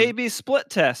an AB split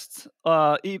test.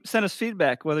 Send us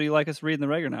feedback whether you like us reading the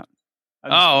reg or not.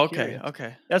 Okay.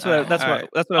 That's what. That's what.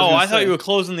 I thought you were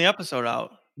closing the episode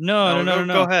out. No.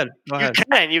 Go ahead.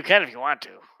 You can if you want to.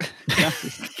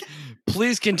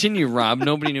 Please continue, Rob.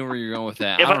 Nobody knew where you're going with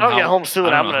that. If I don't get home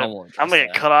soon, I'm gonna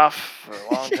get cut off for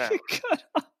a long time.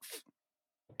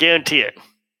 Guarantee it.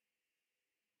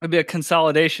 It'd be a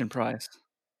consolidation prize.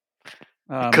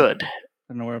 Could. I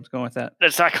don't know where I was going with that.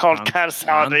 It's not called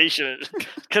consolidation.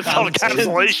 It's called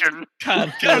cancellation.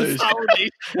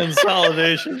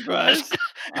 Consolidation prize.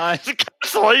 It's a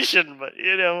cancellation, but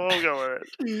we'll go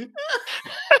with it.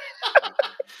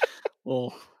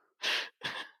 Well.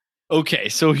 Okay,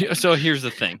 so here's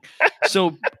the thing.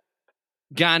 So,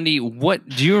 Gandhi,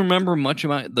 do you remember much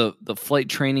about the flight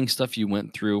training stuff you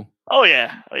went through? Oh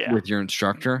yeah. With your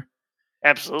instructor?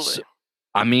 Absolutely. So,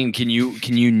 I mean, can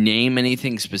you name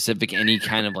anything specific, any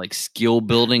kind of like skill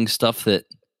building stuff that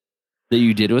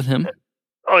you did with him?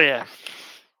 Oh yeah.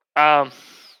 And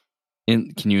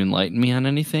can you enlighten me on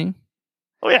anything?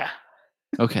 Oh yeah.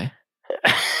 Okay.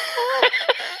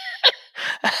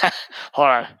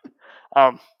 Hold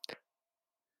on.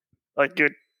 Like,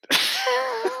 dude,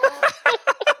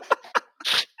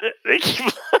 they keep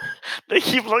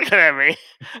looking at me.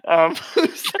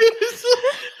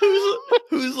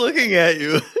 Who's looking at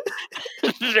you?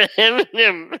 Him.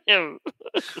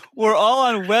 We're all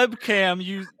on webcam.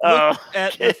 You look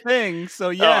at the thing, so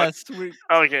yes.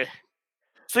 Okay.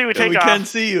 So we take off. We can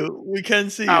see you. We can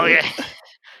see you. Oh yeah.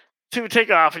 So we take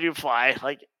off and you fly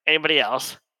like anybody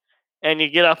else, and you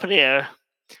get up in the air,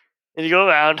 and you go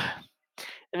around.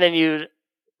 and then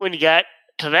when you got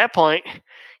to that point,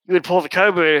 you would pull the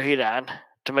carburetor heat on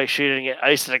to make sure you didn't get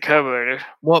ice in the carburetor.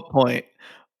 What point?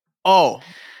 Oh,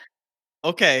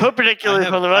 okay. Perpendicular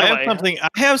from the runway. I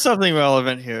have something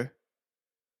relevant here.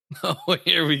 Oh,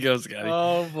 here we go, Scotty.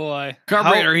 Oh boy.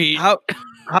 Carburetor heat.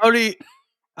 How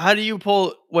do you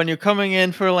pull when you're coming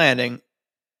in for a landing?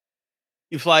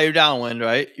 You fly your downwind,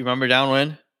 right? You remember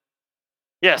downwind?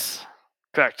 Yes,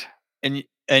 correct. And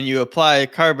you apply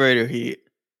carburetor heat.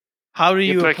 How do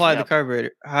you apply the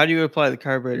carburetor? How do you apply the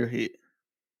carburetor heat?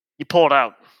 You pull it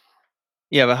out.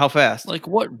 Yeah, but how fast? Like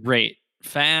what rate?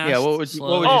 Fast? Yeah, what would you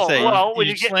say? Well, when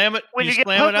you slam it,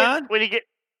 slam it on? When you get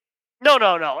no,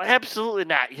 absolutely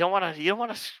not. You don't want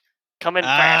to come in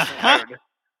fast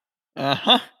and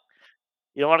hard.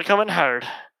 You don't want to come in hard.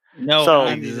 No, so,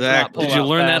 exactly. Did you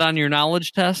learn that on your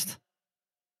knowledge test?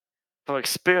 From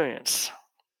experience.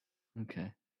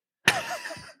 Okay.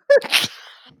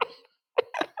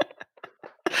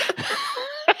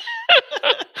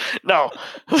 No.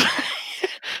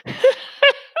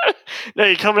 No,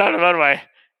 you come down the runway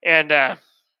and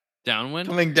downwind?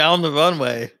 Coming down the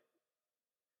runway.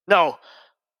 No.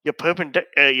 You're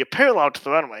parallel to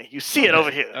the runway. You see it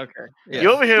over here. Okay. Yeah.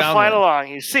 You're over here flying along.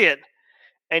 You see it.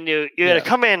 And you're gonna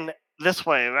come in this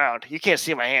way around. You can't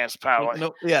see my hands, probably.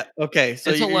 No, yeah. Okay.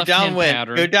 So you're downwind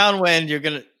pattern. You're downwind. You're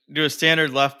gonna do a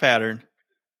standard left pattern.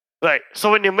 Right.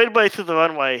 So when you're midway through the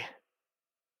runway,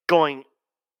 going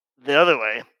the other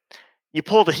way, you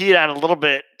pull the heat on a little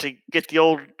bit to get the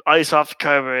old ice off the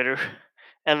carburetor,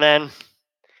 and then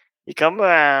you come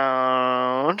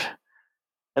around,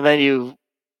 and then you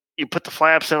put the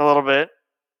flaps in a little bit,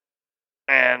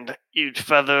 and you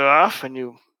feather off, and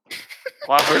you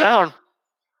flop her down.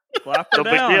 Flop her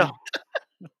down. Big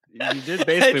deal. You did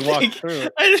basically walk through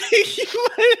it. I think you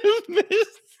might have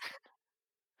missed.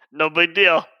 No big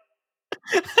deal.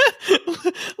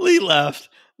 Lee left.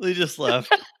 Lee just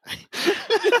left.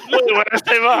 Wait, what did I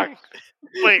say wrong?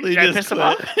 Wait, Lee did I piss him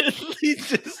off? Lee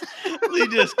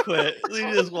just quit.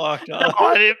 Lee just walked off. No,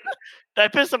 I didn't. Did I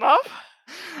piss him off?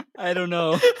 I don't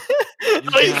know.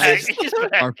 He's back. He's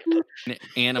back. Are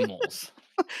animals.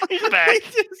 He's back.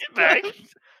 He's back.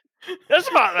 That's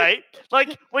about right.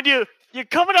 Like when you're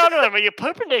coming out of them and you're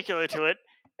perpendicular to it,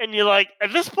 and you're like,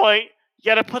 at this point, you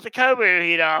got to put the carburetor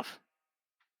heat off.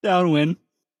 Downwind.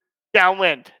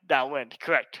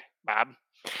 Correct, Bob.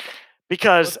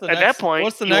 Because at that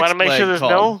point, you want to make sure there's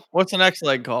no. What's the next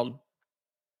leg called?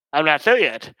 I'm not there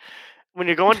yet. When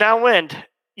you're going downwind,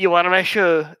 you want to make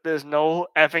sure there's no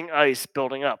effing ice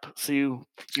building up. So you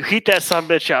heat that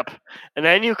sumbitch up, and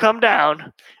then you come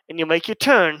down and you make your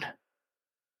turn,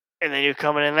 and then you're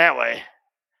coming in that way.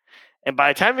 And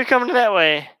by the time you're coming in that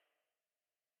way,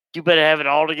 you better have it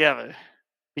all together,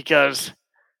 because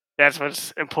that's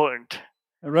what's important.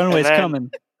 The runway's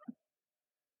coming.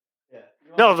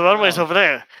 No, the runway's over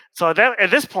there. So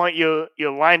at this point, you're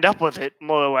lined up with it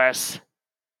more or less.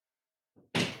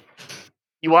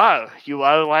 You are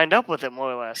lined up with it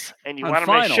more or less, and you want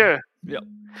to make sure. Yep.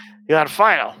 You're on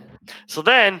final. So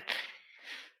then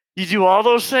you do all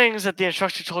those things that the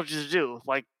instructor told you to do,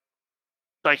 like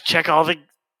check all the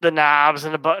knobs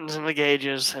and the buttons and the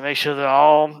gauges, and make sure they're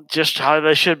all just how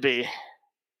they should be.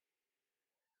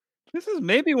 This is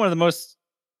maybe one of the most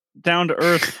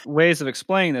down-to-earth ways of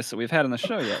explaining this that we've had on the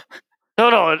show yet.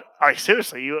 No.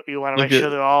 Seriously, you want to make sure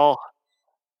they're all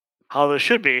how they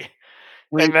should be.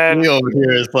 And then over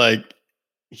here is like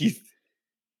he's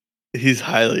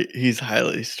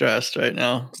highly stressed right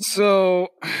now. So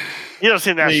you don't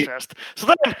seem that stressed. So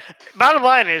then, bottom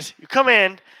line is, you come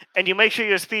in and you make sure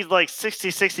your speed's like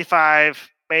 60, 65,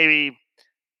 maybe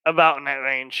about in that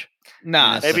range.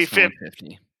 Nah, maybe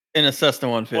 50. In a Cessna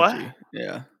 150. What?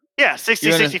 Yeah. Yeah, 60,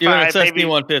 you're 65, in a Cessna maybe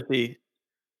 150.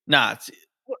 Knots,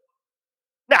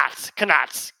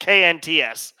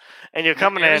 KNTS. And you're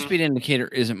coming in. The speed indicator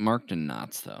isn't marked in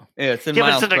knots, though. Yeah, it's in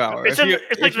miles per hour. It's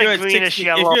like the greenish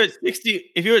yellow.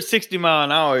 If you're at 60 mile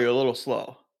an hour, you're a little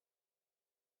slow.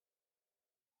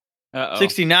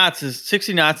 60 knots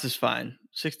is fine.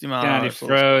 60 mile an hour.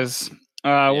 Froze.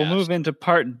 We'll move into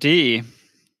part D.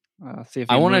 See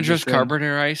if I want to address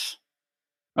carburetor ice.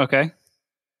 Okay.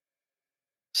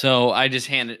 So I just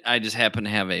happen to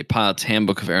have a pilot's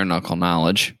handbook of aeronautical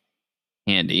knowledge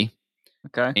handy.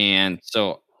 Okay. And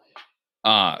so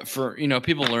for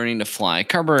people learning to fly,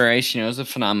 carburetor ice, is a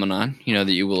phenomenon,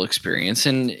 that you will experience.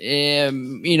 And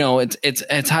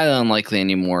it's highly unlikely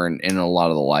anymore in a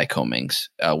lot of the Lycomings,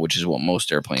 which is what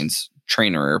most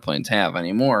trainer airplanes have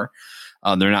anymore.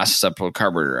 They're not susceptible to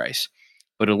carburetor ice.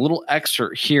 But a little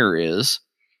excerpt here is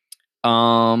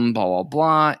Blah blah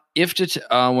blah.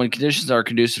 When conditions are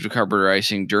conducive to carburetor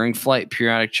icing during flight,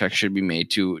 periodic checks should be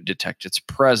made to detect its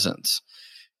presence.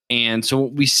 And so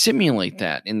we simulate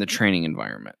that in the training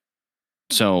environment.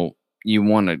 So you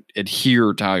want to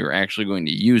adhere to how you're actually going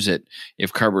to use it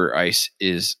if carburetor ice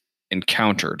is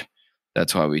encountered.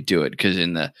 That's why we do it, because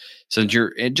if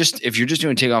you're just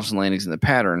doing takeoffs and landings in the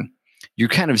pattern, you're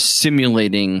kind of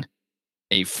simulating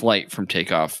a flight from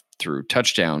takeoff through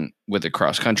touchdown with a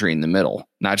cross country in the middle,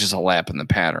 not just a lap in the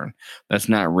pattern. That's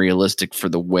not realistic for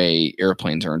the way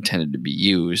airplanes are intended to be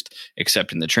used,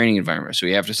 except in the training environment. So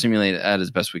we have to simulate that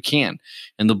as best we can.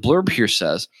 And the blurb here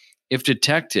says, if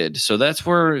detected, so that's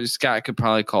where Scott could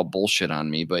probably call bullshit on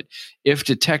me, but if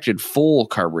detected, full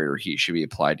carburetor heat should be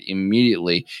applied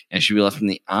immediately and should be left in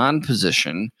the on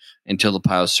position until the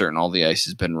pilot is certain all the ice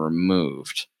has been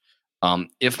removed.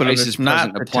 If ice is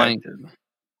present, applying...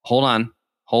 Hold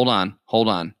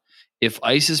on. If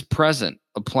ice is present,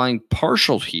 applying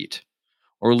partial heat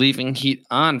or leaving heat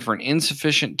on for an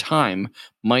insufficient time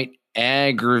might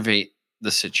aggravate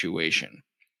the situation.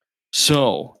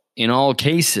 So, in all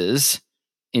cases,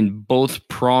 in both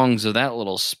prongs of that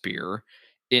little spear,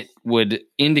 it would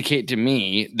indicate to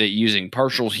me that using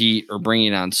partial heat or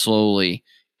bringing it on slowly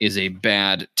is a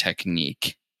bad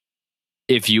technique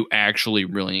if you actually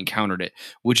really encountered it,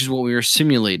 which is what we were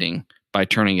simulating by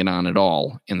turning it on at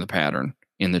all in the pattern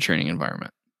in the training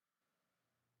environment.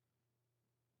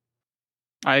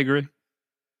 I agree.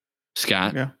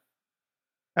 Scott? Yeah.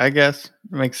 I guess it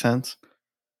makes sense.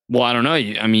 Well, I don't know.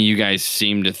 You guys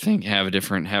seem to have a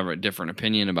different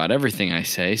opinion about everything I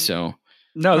say. So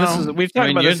we've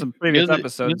talked about this in previous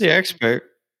episodes. You're the expert.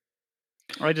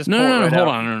 I just hold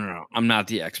on. No. I'm not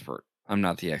the expert.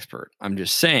 I'm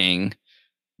just saying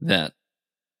that.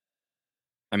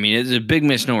 I mean, it's a big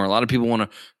misnomer. A lot of people want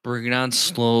to bring it on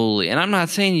slowly. And I'm not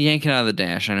saying yank it out of the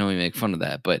dash. I know we make fun of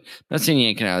that, but I'm not saying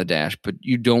yank it out of the dash, but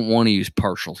you don't want to use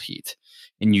partial heat.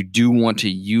 And you want to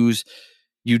use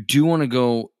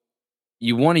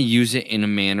it in a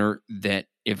manner that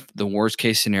if the worst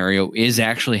case scenario is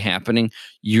actually happening,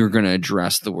 you're going to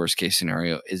address the worst case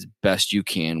scenario as best you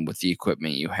can with the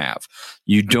equipment you have.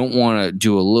 You don't want to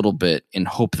do a little bit and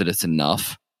hope that it's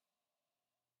enough.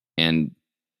 And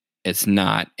it's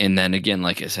not. And then again,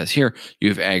 like it says here,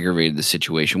 you've aggravated the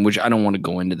situation, which I don't want to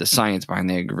go into the science behind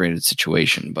the aggravated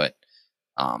situation, but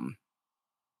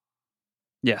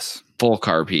yes, full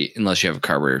carb heat, unless you have a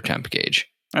carburetor temp gauge.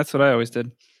 That's what I always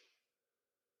did.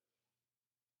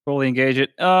 Fully engage it.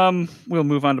 We'll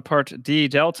move on to part D.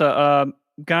 Delta.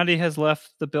 Gandhi has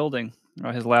left the building.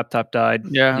 His laptop died.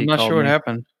 Yeah, I'm not sure what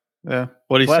happened. Yeah.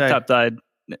 What did he say? Laptop died.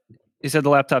 He said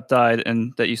the laptop died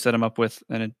and that you set him up with,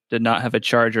 and it did not have a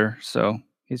charger, so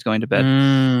he's going to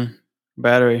bed.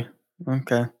 Battery.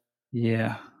 Okay.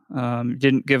 Yeah.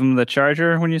 Didn't give him the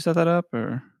charger when you set that up,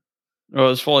 or? Well, it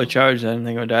was fully charged. I didn't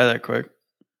think it would die that quick.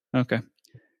 Okay.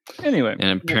 Anyway.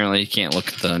 And apparently you can't look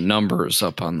at the numbers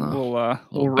up on the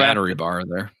little battery bar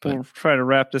there. But. We'll try to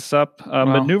wrap this up.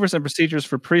 Maneuvers and procedures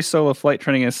for pre-solo flight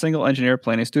training in a single engine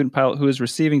airplane. A student pilot who is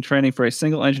receiving training for a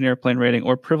single engine airplane rating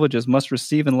or privileges must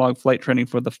receive and log flight training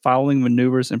for the following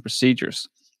maneuvers and procedures.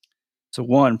 So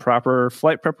 1, proper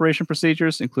flight preparation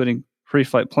procedures, including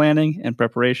pre-flight planning and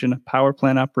preparation, power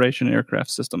plant operation, and aircraft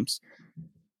systems.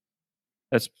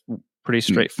 That's pretty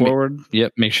straightforward.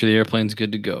 Yep. Make sure the airplane's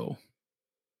good to go.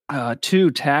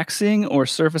 2, taxiing or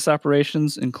surface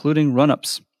operations, including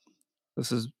run-ups.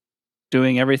 This is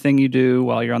doing everything you do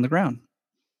while you're on the ground,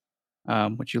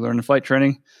 which you learn in flight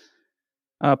training.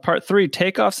 Part 3,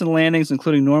 takeoffs and landings,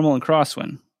 including normal and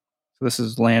crosswind. So this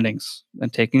is landings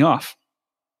and taking off.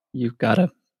 You've got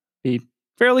to be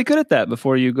fairly good at that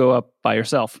before you go up by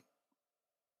yourself.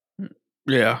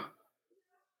 Yeah.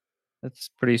 That's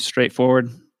pretty straightforward.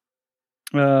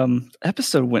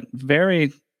 Episode went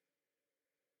very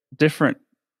different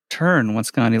turn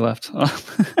once Gandhi left.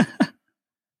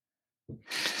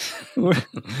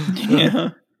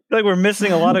 Yeah. Like we're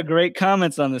missing a lot of great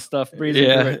comments on this stuff.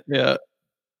 Yeah.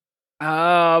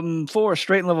 4,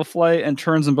 straight and level flight and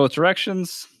turns in both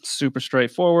directions. Super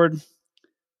straightforward.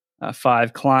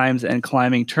 5, climbs and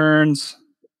climbing turns.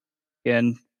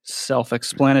 Again,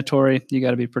 self-explanatory. You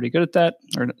got to be pretty good at that,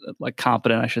 or like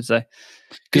competent, I should say.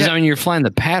 Because you're flying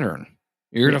the pattern.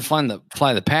 You're going to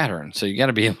fly the pattern, so you got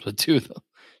to be able to do them.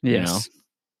 Yes.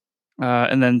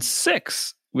 And then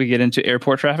 6, we get into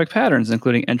airport traffic patterns,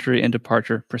 including entry and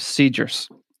departure procedures,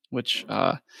 which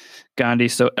Gandhi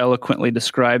so eloquently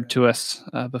described to us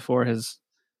before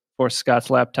Scott's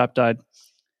laptop died.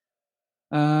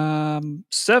 7.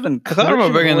 I thought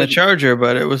about bringing the charger,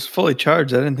 but it was fully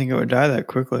charged. I didn't think it would die that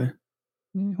quickly.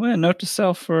 Well, note to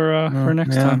self for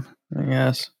next time.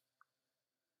 Yes.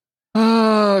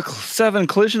 7,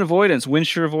 collision avoidance, wind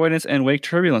shear avoidance, and wake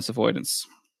turbulence avoidance.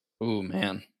 Oh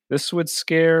man, this would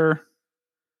scare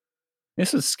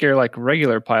like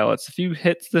regular pilots. If you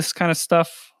hit this kind of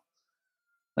stuff,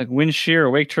 like wind shear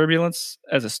or wake turbulence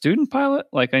as a student pilot,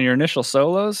 like on your initial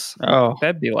solos,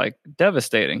 that'd be like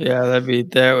devastating. Yeah,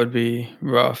 that would be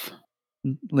rough.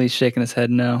 Lee's shaking his head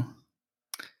no.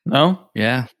 No?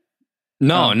 Yeah.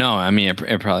 No. I mean,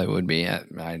 it probably would be.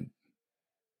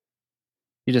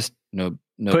 You just no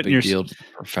big deal to the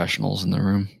professionals in the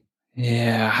room.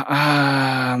 Yeah.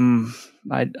 I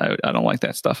don't like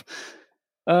that stuff.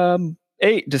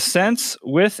 8, descents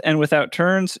with and without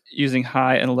turns using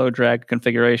high and low drag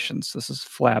configurations. This is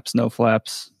flaps, no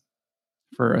flaps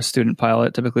for a student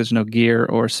pilot. Typically, there's no gear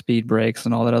or speed brakes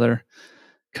and all that other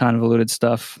convoluted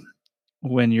stuff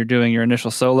when you're doing your initial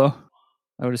solo,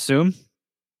 I would assume.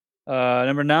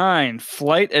 Number 9,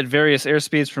 flight at various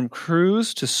airspeeds from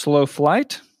cruise to slow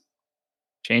flight,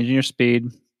 changing your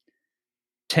speed.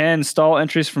 10, stall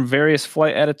entries from various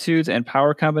flight attitudes and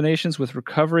power combinations with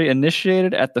recovery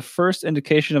initiated at the first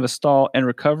indication of a stall and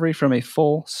recovery from a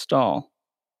full stall.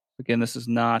 Again, this is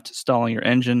not stalling your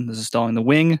engine. This is stalling the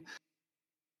wing.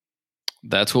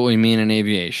 That's what we mean in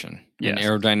aviation. Yes. An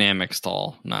aerodynamic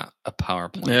stall, not a power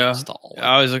plant stall.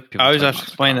 I always have to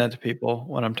explain that to people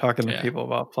when I'm talking to people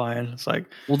about flying. It's like,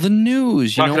 well, the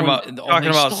news, talking about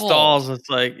stalls. It's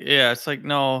like,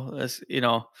 no, that's,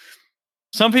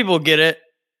 some people get it.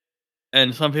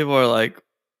 And some people are like,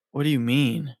 what do you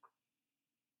mean?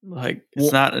 Like,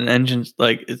 it's not an engine.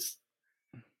 Like, it's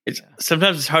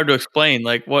sometimes it's hard to explain.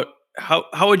 Like,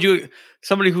 how would you,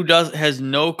 somebody who has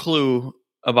no clue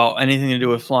about anything to do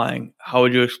with flying, how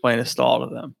would you explain a stall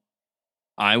to them?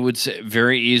 I would say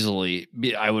very easily,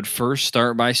 I would first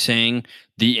start by saying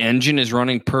the engine is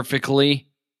running perfectly.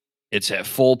 It's at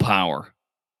full power.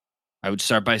 I would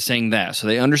start by saying that. So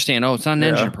they understand, it's not an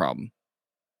engine problem.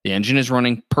 The engine is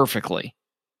running perfectly.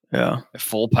 Yeah. At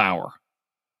full power.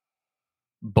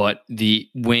 But the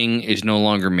wing is no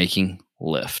longer making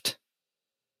lift.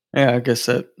 Yeah, I guess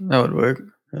that would work.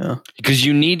 Yeah. Because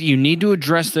you need to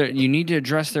address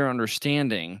their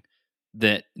understanding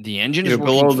that the engine is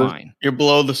working fine. You're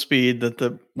below the speed that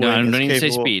the wing No, I don't even capable. say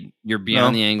speed. You're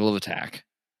beyond the angle of attack.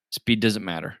 Speed doesn't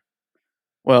matter.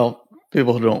 Well,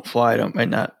 people who don't fly might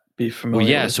not be familiar.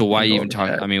 Well, yeah, so why even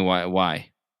talk? I mean,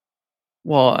 why?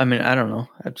 Well, I mean, I don't know.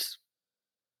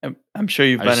 I'm sure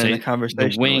you've been in a conversation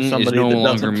the wing with somebody is no that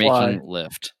longer doesn't fly. making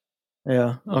lift.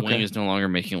 Yeah, The wing is no longer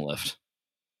making lift.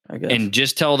 I guess. And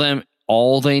just tell them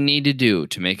all they need to do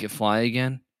to make it fly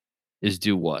again is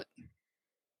do what?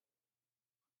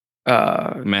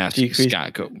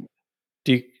 Scott, go.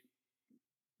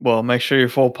 Well, make sure you're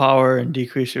full power and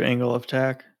decrease your angle of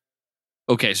attack.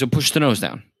 Okay, so push the nose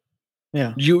down.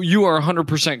 Yeah, you are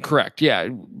 100% correct. Yeah,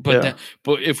 but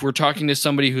but if we're talking to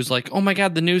somebody who's like, oh my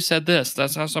god, the news said this.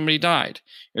 That's how somebody died.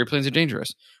 Airplanes are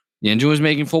dangerous. The engine was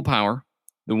making full power.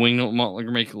 The wing no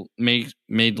longer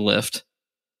made lift.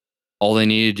 All they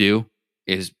need to do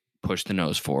is push the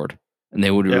nose forward, and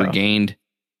they would have regained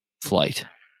flight.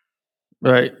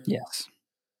 Right. Yes.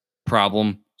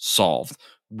 Problem solved.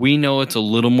 We know it's a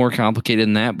little more complicated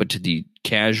than that, but to the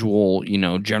casual,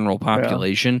 general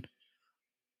population,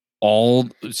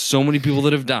 so many people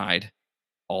that have died,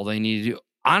 all they need to do,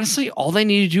 honestly,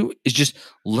 is just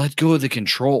let go of the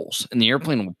controls, and the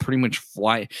airplane will pretty much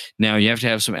fly. Now, you have to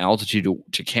have some altitude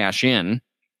to cash in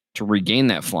to regain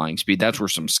that flying speed. That's where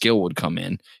some skill would come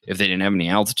in if they didn't have any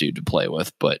altitude to play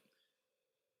with. But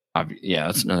yeah,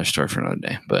 that's another story for another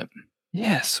day. But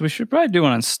yes, we should probably do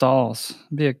one on stalls.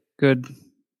 It'd be a good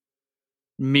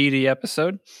meaty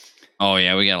episode. Oh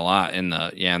yeah, we got a lot in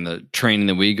the training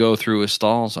that we go through with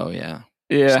stalls. Oh yeah,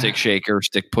 stick shaker,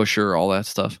 stick pusher, all that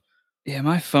stuff. Yeah,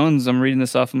 I'm reading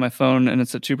this off of my phone, and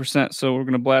it's at 2%. So we're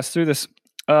going to blast through this.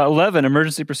 11,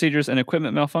 emergency procedures and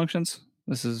equipment malfunctions.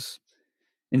 This is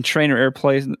in trainer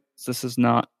airplanes. This is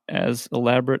not as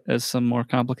elaborate as some more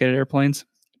complicated airplanes,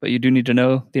 but you do need to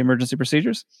know the emergency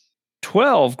procedures.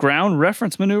 12, ground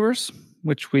reference maneuvers,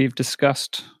 which we've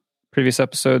discussed previous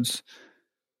episodes.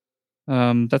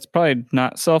 That's probably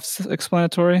not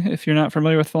self-explanatory if you're not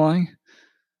familiar with flying.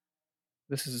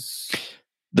 This is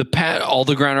all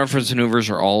the ground reference maneuvers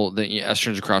are all the S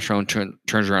turns across round,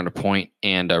 turns around a point,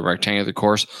 and a rectangular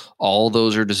course. All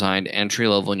those are designed entry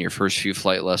level in your first few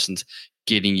flight lessons,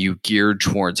 getting you geared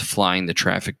towards flying the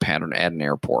traffic pattern at an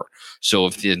airport. So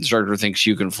if the instructor thinks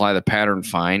you can fly the pattern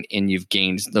fine and you've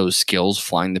gained those skills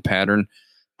flying the pattern,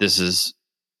 this is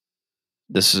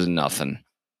nothing.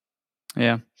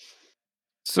 Yeah.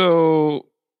 So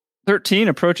 13,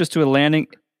 approaches to a landing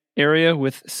area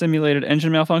with simulated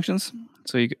engine malfunctions.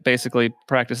 So you basically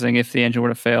practicing if the engine were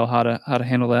to fail, how to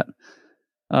handle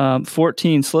that.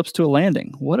 14 slips to a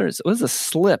landing. What is a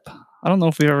slip? I don't know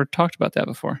if we ever talked about that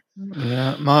before.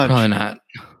 Yeah, much. Probably not.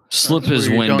 Slip is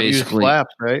when don't basically use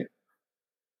flaps, right?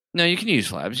 No, you can use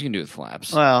flaps. You can do it with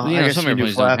flaps. Well, I guess some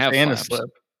airplanes don't have flaps. A slip.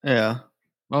 Yeah.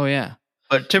 Oh yeah.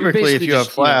 But typically, if you have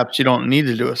flaps, you don't need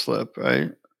to do a slip,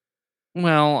 right?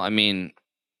 Well, I mean,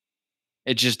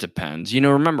 it just depends.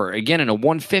 Remember, again, in a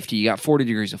 150, you got 40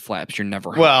 degrees of flaps. You're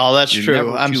never high. Well, that's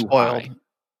true. I'm spoiled. High.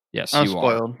 Yes, I'm you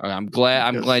spoiled. are. I'm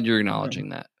glad you're acknowledging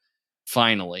that.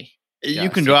 Finally. You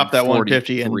can drop that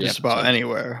 150 in just about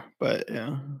anywhere, but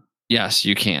yeah. Yes,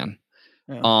 you can.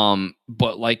 Yeah.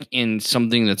 But like in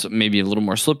something that's maybe a little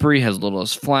more slippery, has a little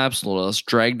less flaps, a little less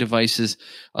drag devices,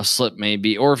 a slip may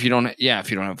be, or if you don't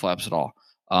have flaps at all,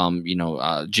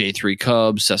 J3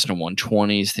 Cubs, Cessna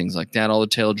 120s, things like that, all the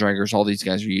tail draggers, all these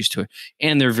guys are used to it,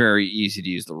 and they're very easy to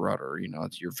use the rudder.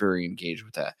 You're very engaged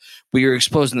with that. But you're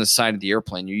exposing the side of the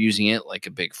airplane. You're using it like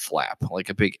a big flap, like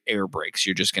a big air brake. So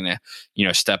you're just gonna,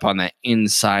 step on that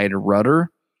inside rudder.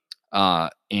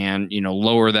 And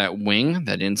lower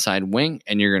that inside wing,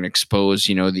 and you're going to expose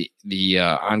the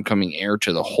oncoming air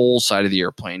to the whole side of the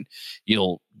airplane.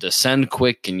 You'll descend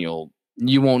quick, and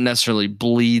you won't necessarily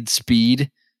bleed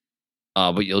speed,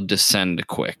 but you'll descend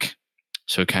quick.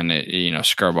 So kind of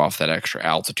scrub off that extra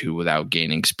altitude without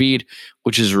gaining speed,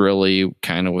 which is really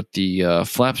kind of what the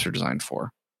flaps are designed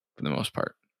for the most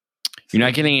part. You're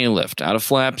not getting any lift out of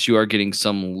flaps. You are getting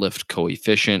some lift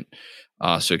coefficient.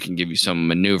 So it can give you some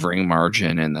maneuvering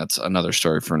margin, and that's another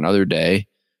story for another day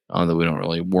that we don't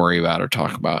really worry about or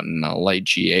talk about in light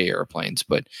GA airplanes.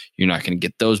 But you're not going to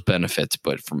get those benefits.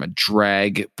 But from a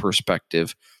drag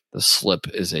perspective, the slip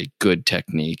is a good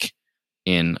technique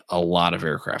in a lot of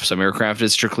aircraft. Some aircraft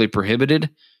is strictly prohibited.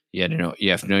 You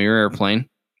have to know your airplane.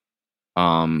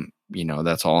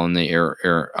 That's all in the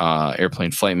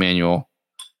airplane flight manual.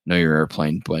 Know your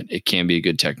airplane, but it can be a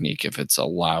good technique if it's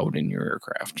allowed in your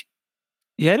aircraft.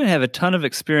 Yeah, I didn't have a ton of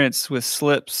experience with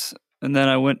slips, and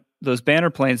then those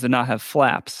banner planes did not have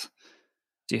flaps.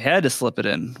 So you had to slip it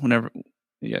in whenever,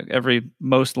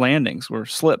 most landings were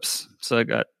slips. So I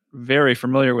got very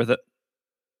familiar with it.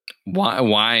 Why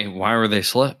were they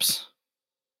slips?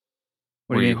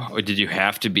 Did you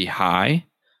have to be high?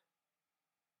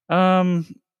 We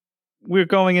were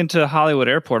going into Hollywood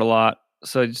Airport a lot.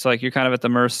 So it's like you're kind of at the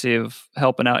mercy of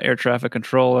helping out air traffic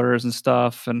controllers and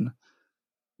stuff, and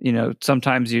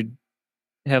sometimes you'd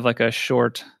have like a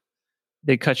short,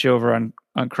 they'd cut you over on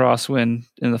crosswind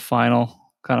in the final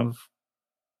kind of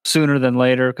sooner than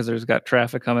later because there's got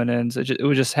traffic coming in. So it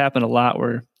would just happen a lot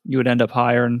where you would end up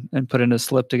higher and put in a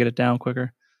slip to get it down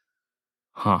quicker.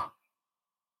 Huh.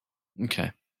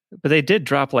 Okay. But they did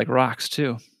drop like rocks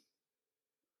too.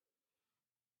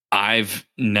 I've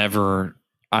never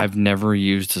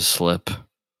used a slip,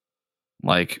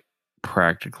 like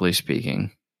practically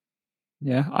speaking.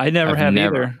 Yeah, I never have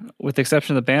either. With the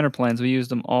exception of the banner planes, we use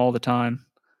them all the time.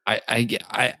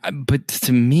 But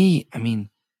to me, I mean,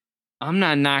 I'm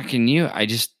not knocking you. I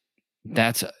just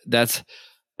that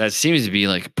seems to be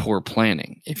like poor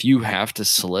planning. If you have to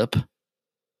slip,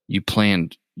 you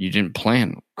didn't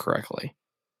plan correctly.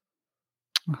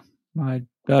 I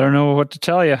don't know what to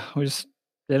tell you. We just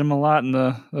did them a lot in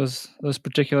those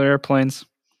particular airplanes.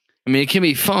 I mean, it can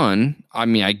be fun. I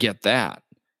mean, I get that.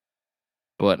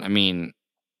 But I mean,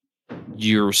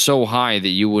 you're so high that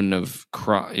you wouldn't have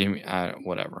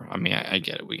whatever. I mean, I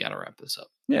get it. We got to wrap this up.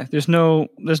 Yeah, there's no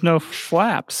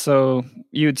flaps, so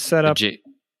you'd set up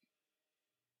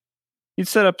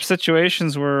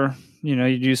situations where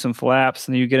you'd use some flaps,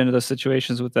 and you get into those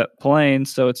situations with that plane.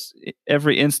 So it's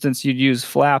every instance you'd use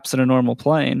flaps in a normal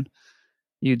plane,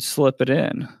 you'd slip it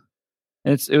in.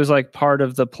 It was like part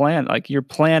of the plan. Like you're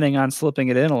planning on slipping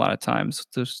it in a lot of times.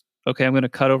 Just, okay, I'm going to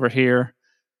cut over here.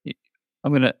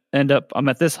 I'm going to end up, I'm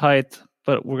at this height,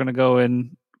 but we're going to go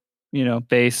in,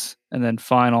 base and then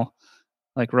final,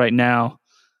 like right now,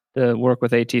 to work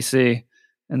with ATC.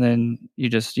 And then you're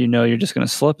just going to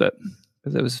slip it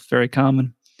because it was very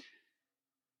common.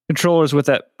 Controllers with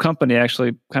that company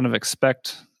actually kind of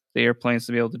expect the airplanes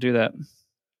to be able to do that,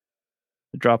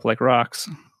 to drop like rocks,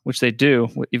 which they do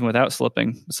even without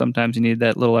slipping. Sometimes you need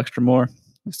that little extra more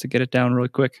just to get it down really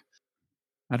quick.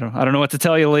 I don't know what to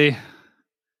tell you, Lee.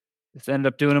 Just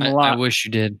ended up doing them a lot. I wish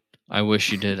you did. I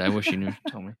wish you knew to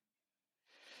tell me.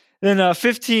 Then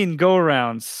 15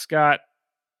 go-arounds. Scott,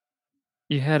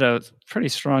 you had a pretty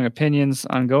strong opinions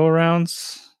on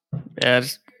go-arounds. Yeah,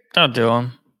 just don't do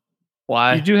them.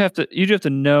 Why? You do have to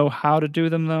know how to do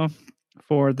them though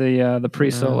for the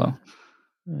pre-solo.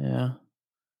 Yeah.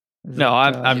 No,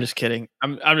 I'm just kidding.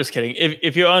 I'm just kidding.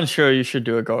 If you're unsure, you should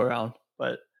do a go around.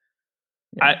 But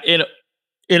in a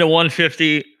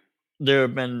 150, there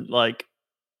have been like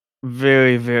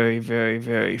very, very, very,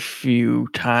 very few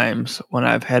times when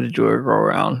I've had to do a go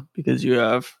around because you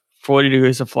have 40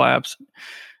 degrees of flaps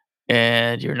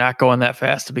and you're not going that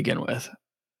fast to begin with.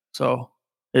 So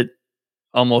it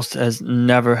almost has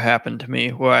never happened to me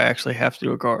where I actually have to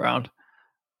do a go around.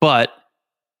 But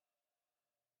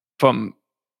from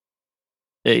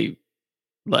a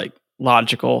like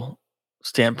logical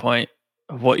standpoint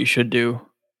of what you should do,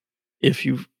 if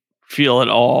you feel at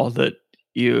all that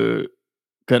you're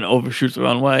gonna overshoot the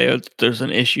runway or there's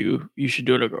an issue, you should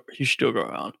do a go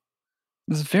around.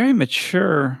 It's a very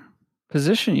mature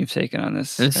position you've taken on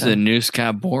this. This is a new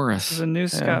Scott Boras. This is a new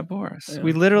Scott Boras.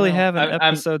 We literally have an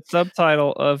episode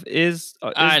subtitle of "Is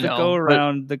the go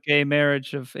around the gay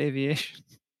marriage of aviation?"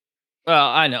 Well,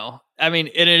 I know. I mean,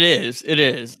 and it is.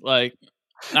 Like,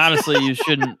 honestly, you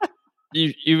shouldn't.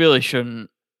 You really shouldn't.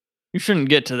 You shouldn't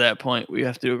get to that point where you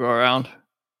have to go around.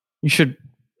 You should.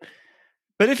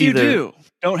 But if you do,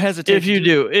 don't hesitate. If you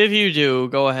do,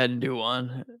 go ahead and do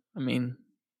one. I mean,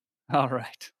 all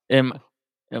right. Am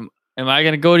I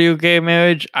going to go to your gay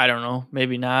marriage? I don't know.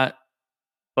 Maybe not.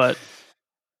 But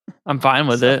I'm fine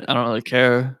with it. I don't really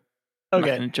care. I'm not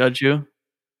going to judge you.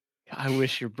 I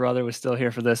wish your brother was still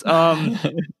here for this.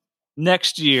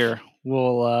 Next year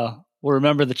we'll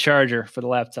remember the charger for the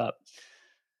laptop.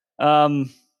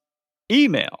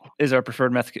 Email is our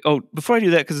preferred method. Oh, before I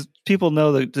do that, because people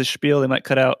know the spiel, they might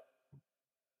cut out.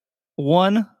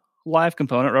 One live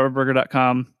component,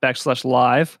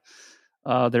 robertberger.com/live.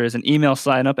 There is an email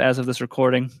sign up as of this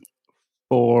recording.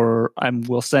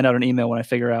 We'll send out an email when I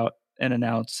figure out and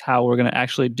announce how we're going to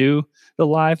actually do the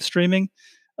live streaming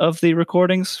of the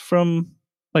recordings from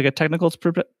like a technical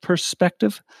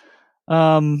perspective.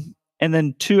 And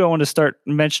then 2, I want to start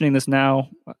mentioning this now.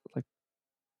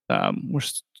 We're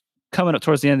coming up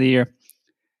towards the end of the year.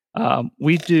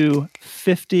 We do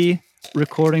 50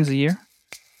 recordings a year.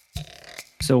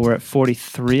 So we're at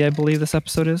 43, I believe this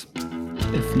episode is.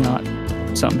 If not,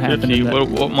 something happened.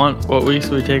 What month? What weeks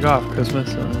do we take off? Christmas?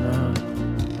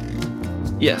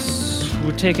 Yes,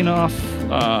 we're taking off.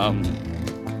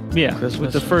 Christmas.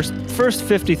 With the first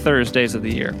 50 Thursdays of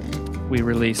the year, we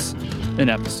release an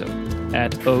episode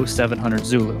at 0700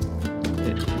 Zulu.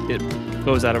 It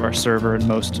goes out of our server, and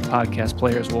most podcast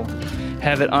players will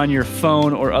have it on your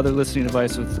phone or other listening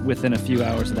device within a few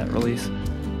hours of that release.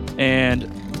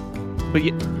 But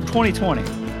 2020,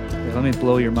 let me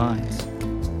blow your minds.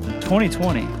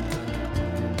 2020,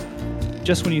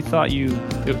 just when you thought it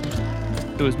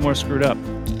was more screwed up,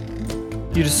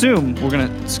 you'd assume we're going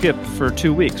to skip for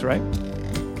 2 weeks, right?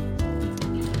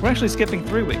 We're actually skipping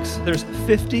 3 weeks. There's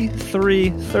 53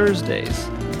 Thursdays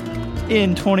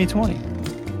in 2020.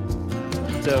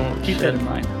 So keep that in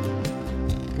mind.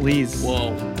 Lee's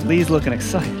looking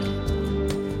excited.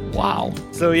 Wow.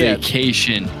 So yeah.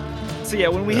 Vacation. So yeah,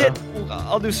 when we hit,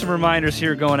 I'll do some reminders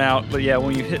here going out. But yeah,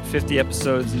 when you hit 50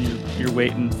 episodes and you're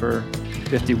waiting for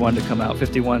 51 to come out,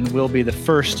 51 will be the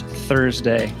first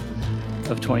Thursday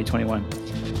of 2021.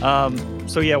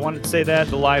 So yeah, I wanted to say that,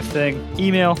 the live thing.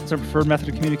 Email is our preferred method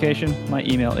of communication. My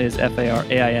email is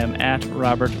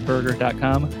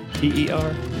faraim@robertberger.com.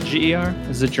 BERGER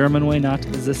is the German way, not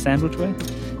the sandwich way.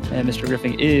 And Mr.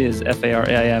 Griffing is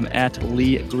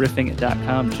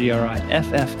faraim@leegriffing.com,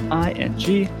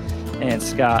 GRIFFING. And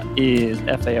Scott is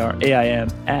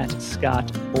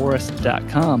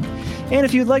faraim@scottboras.com. And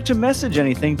if you'd like to message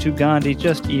anything to Gandhi,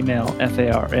 just email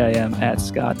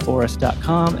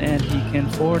faraim@scottboras.com and he can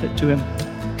forward it to him.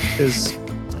 Because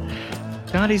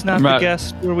Gandhi's not the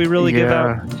guest where we really give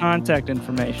out contact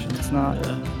information. It's not.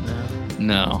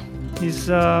 No. He's,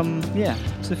 so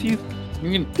if you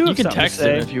can text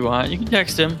him if you want. You can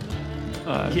text him.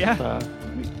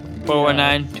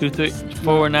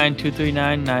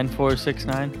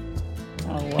 419-239-9469.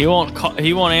 He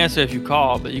won't answer if you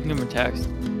call, but you can give him a text.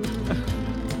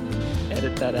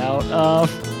 Edit that out.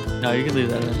 No, you can leave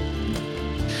that in.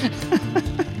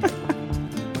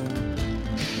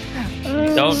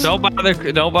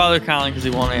 Don't bother calling because he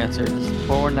won't answer.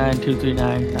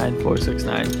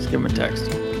 419-239-9469. Just give him a text.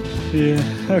 Yeah.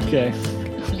 Okay.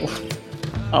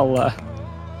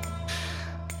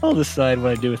 I'll decide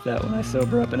what I do with that when I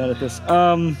sober up and edit this.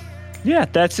 Yeah,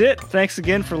 that's it. Thanks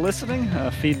again for listening.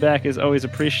 Feedback is always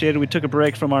appreciated. We took a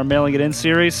break from our Mailing It In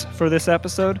series for this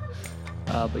episode.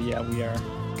 But yeah, we are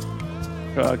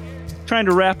trying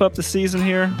to wrap up the season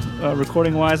here,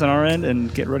 recording-wise on our end,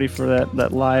 and get ready for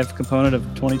that live component of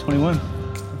 2021.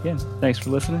 Again, thanks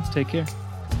for listening. Take care.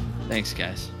 Thanks,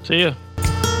 guys. See ya.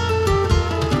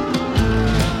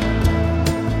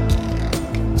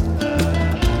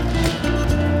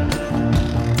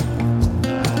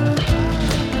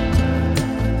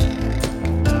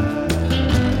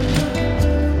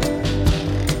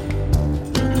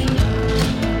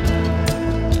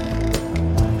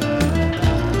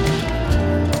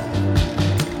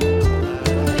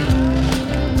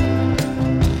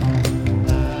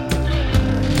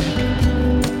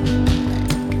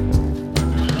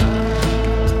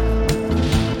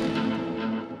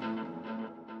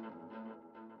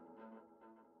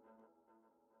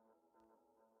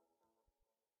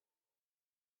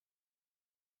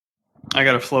 I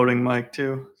got a floating mic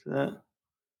too. See that?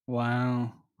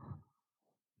 Wow.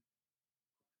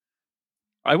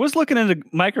 I was looking into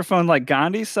microphone like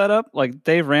Gandhi's setup, like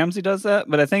Dave Ramsey does that,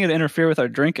 but I think it'd interfere with our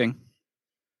drinking.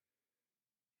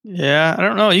 Yeah, I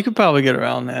don't know. You could probably get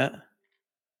around that.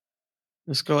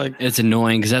 Just go like. It's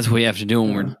annoying because that's what we have to do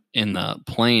when we're in the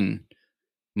plane,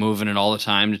 moving it all the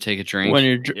time to take a drink. When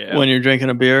you're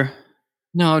drinking a beer.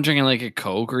 No, drinking like a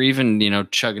Coke or even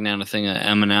chugging down a thing of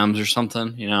M&Ms or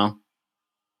something.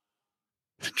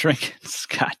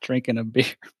 Scott drinking a beer.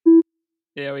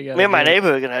 Yeah, we got. Me and my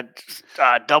neighbor are gonna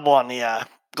double on the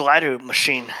glider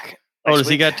machine. Oh, does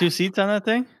he got 2 seats on that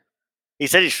thing? He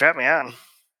said he strapped me on.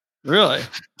 Really?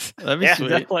 That'd be sweet.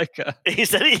 That like he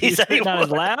said he on his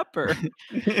lap, or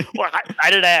well, I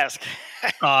didn't ask.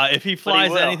 If he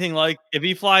flies anything like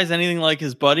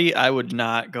his buddy, I would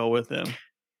not go with him.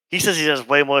 He says he does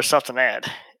way more stuff than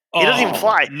that. He doesn't even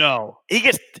fly. No, he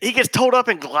gets towed up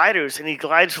in gliders, and he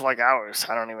glides for like hours.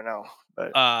 I don't even know.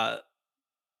 But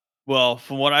well,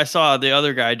 from what I saw the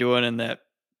other guy doing in that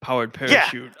powered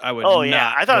parachute, I would. Oh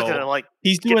yeah, I thought it was gonna like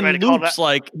he's doing loops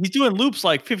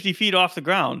like 50 feet off the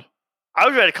ground. I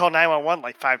was ready to call 911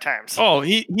 like 5 times. Oh,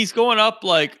 he's going up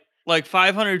like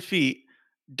 500 feet,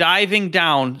 diving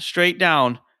down, straight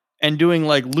down, and doing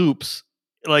like loops.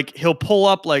 Like he'll pull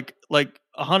up like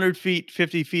 100 feet,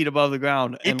 50 feet above the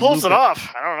ground. He pulls it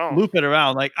off. I don't know. Loop it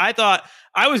around. Like I thought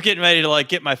I was getting ready to like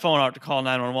get my phone out to call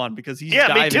 911 because he's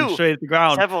diving straight at the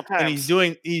ground several times. And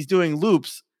he's doing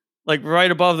loops like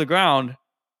right above the ground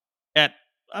at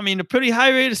a pretty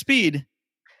high rate of speed.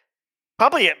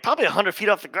 Probably 100 feet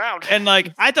off the ground. And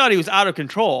like I thought he was out of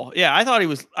control. Yeah, I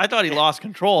thought he lost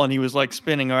control and he was like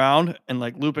spinning around and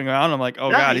like looping around. I'm like, oh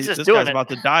god, this guy's about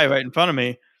to die right in front of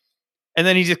me. And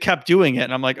then he just kept doing it,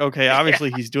 and I'm like, okay,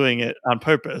 obviously he's doing it on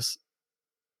purpose.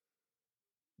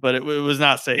 But it was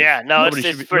not safe. Yeah, no, nobody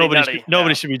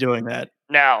should be doing that.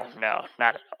 No, not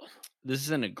at all. This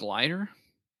isn't a glider?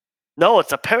 No,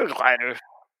 it's a paraglider.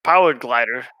 Powered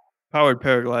glider. Powered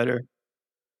paraglider.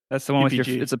 That's the one with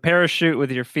it's a parachute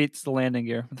with your feet's the landing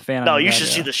gear. With the fan no, you should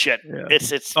see the shit. Yeah.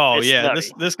 It's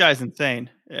nutty. This guy's insane.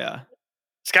 Yeah.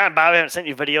 Scott and Bobby haven't sent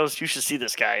you videos. You should see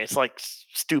this guy. It's like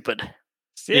stupid.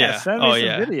 Yeah, send me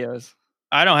some videos.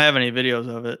 I don't have any videos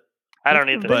of it. I don't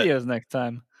need videos next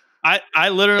time. I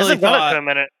literally thought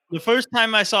the first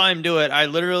time I saw him do it, I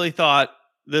literally thought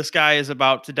this guy is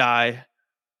about to die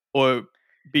or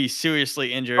be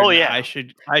seriously injured. Oh yeah,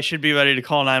 I should be ready to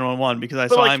call 911 because I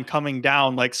saw him coming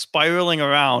down, like spiraling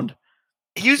around.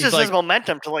 He uses his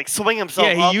momentum to like swing himself.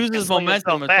 Yeah, he uses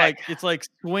momentum. It's like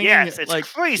swinging. Yes,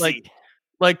 it's crazy.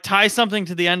 Like tie something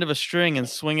to the end of a string and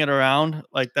swing it around.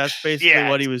 Like that's basically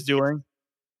what he was doing.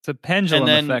 It's a pendulum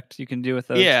effect you can do with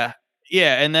those. Yeah,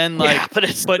 and then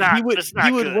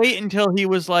he would wait until he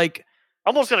was like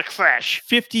almost gonna crash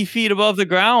 50 feet above the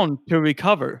ground to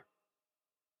recover.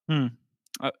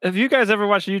 Have you guys ever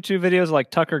watched YouTube videos like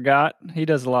Tucker Gott? He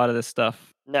does a lot of this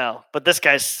stuff. No, but this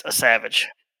guy's a savage.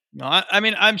 No,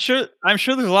 I'm sure there's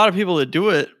a lot of people that do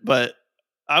it, but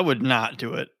I would not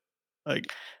do it.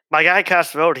 Like my guy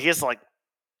across the road, he has like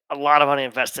a lot of money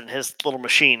invested in his little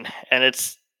machine, and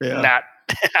it's not.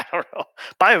 I don't know.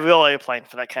 Buy a real airplane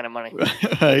for that kind of money.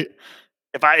 Right.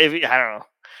 If I don't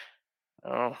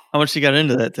know. How much he got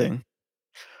into that thing?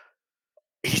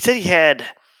 He said he had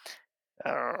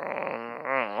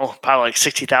probably like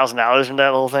 $60,000 in that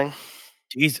little thing.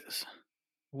 Jesus.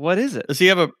 What is it? Does he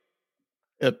have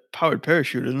a powered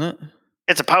parachute, isn't it?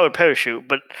 It's a powered parachute,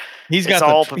 but he's got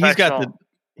the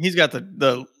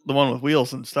one with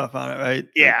wheels and stuff on it, right?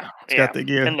 Yeah. It's got the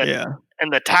gear.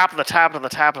 And the top of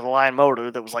the line motor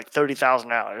that was like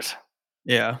 $30,000.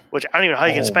 Yeah. Which I don't even know how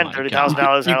you can spend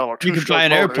 $30,000 on you could buy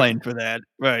an airplane for that,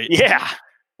 right? Yeah.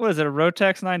 What is it? A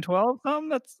Rotax 912?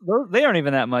 They aren't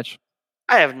even that much.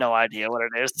 I have no idea what it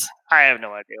is.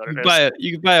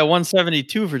 You could buy a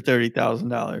 172 for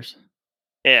 $30,000.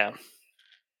 Yeah.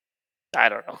 I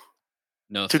don't know.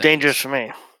 No, too dangerous for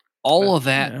me. All of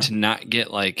that to not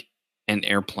get like an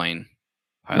airplane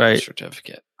pilot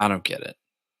certificate. I don't get it.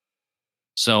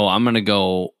 So I'm gonna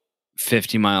go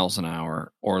 50 miles an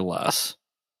hour or less.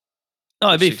 No,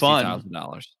 it'd be fun.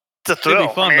 $60,000. It's a thrill. It'd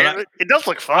be fun, but it does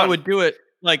look fun. I would do it.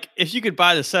 Like if you could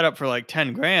buy the setup for like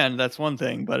 10 grand, that's one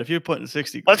thing. But if you're putting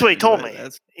 60, that's what he told me.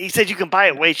 He said you can buy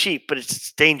it way cheap, but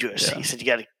it's dangerous. Yeah. He said you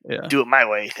got to do it my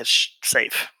way. It's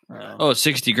safe.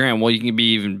 60 grand. Well, you can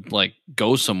be even like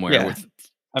go somewhere with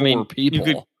four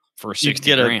people for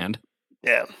 60 grand.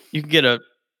 Yeah, you could get a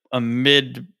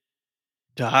mid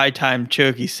to high time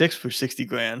Cherokee 6 for 60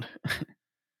 grand. If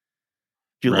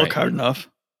you look hard enough,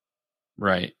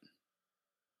 right?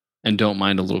 And don't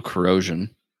mind a little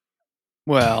corrosion.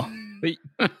 Well,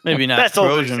 Maybe not That's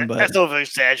corrosion, but that's over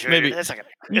exaggerated. maybe-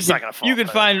 It's not gonna fall. you could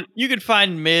apart.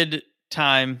 find mid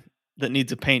time that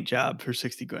needs a paint job for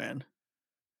 $60,000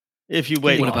 if you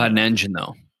wait. What long about an enough. engine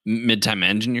though? Mid-time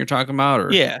engine you're talking about,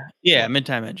 or Yeah,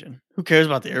 mid-time engine. Who cares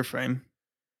about the airframe?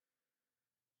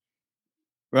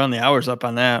 Run the hours up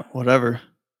on that, whatever.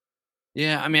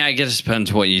 Yeah, I mean, I guess it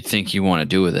depends what you think you want to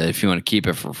do with it. If you want to keep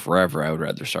it for forever, I would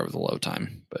rather start with a low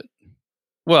time. But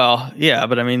Well, yeah,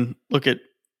 but I mean, look at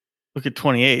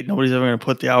 28. Nobody's ever going to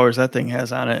put the hours that thing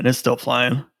has on it, and it's still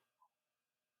flying.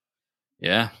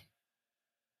 yeah,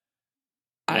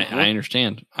 I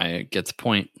understand. I get the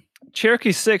point.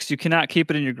 Cherokee 6, you cannot keep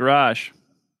it in your garage.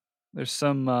 There's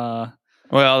some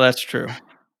Well, that's true.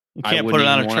 You I can't wouldn't put it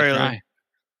on even a wanna trailer. try.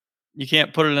 You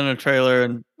can't put it in a trailer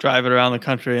and drive it around the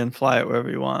country and fly it wherever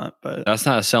you want. But That's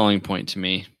not a selling point to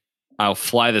me. I'll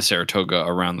fly the Saratoga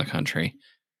around the country.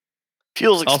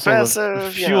 Fuel's also, the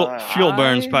expensive. fuel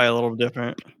burns I- probably a little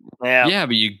different. Yeah. Yeah,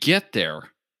 but you get there.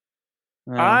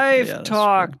 I've Yeah, that's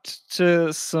talked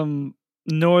to some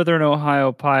Northern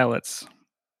Ohio pilots,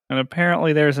 and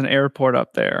apparently there's an airport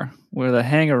up there where the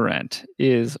hangar rent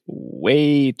is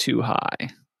way too high.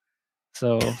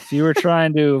 So if you were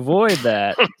trying to avoid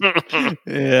that, true.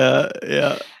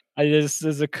 Yeah.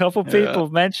 there's a couple Yeah. people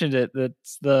mentioned it.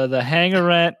 That's the hangar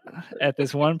rent at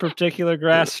this one particular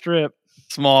grass strip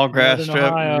Small grass Northern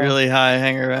strip, Ohio really high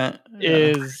hanger rent.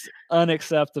 is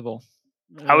unacceptable.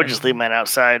 I would just leave mine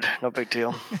outside. No big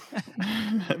deal.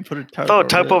 Put a tarp Throw a over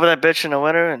tarp it. over that bitch in the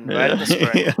winter and ride in the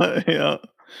spring. yeah.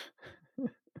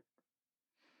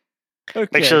 Okay.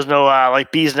 Make sure there's no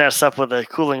like bees nests up where the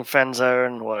cooling fans are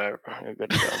and whatever. You're good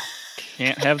to go.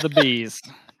 Can't have the bees.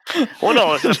 Well,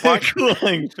 no, it's just part.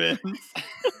 Cooling fins.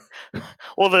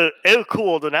 Well, the air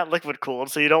cooled, they're not liquid cooled,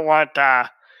 so you don't want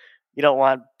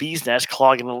bees nests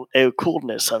clogging the air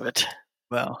cooledness of it.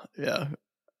 Well, yeah.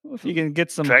 If you can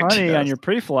get some Correct. honey on Yes. your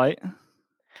pre-flight,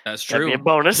 That's That'd be true. a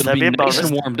bonus. It'll That'd be a nice bonus.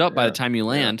 and warmed up by the Yeah. time you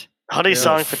land. Honey Yeah.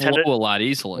 selling for Flow 10 a lot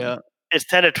easily. Yeah. it's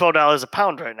 $10 to $12 a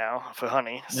pound right now for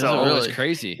honey. Is it So really? It's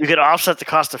crazy. you could offset the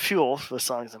cost of fuel for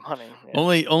selling some honey. Yeah.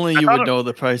 Only you thought would it- know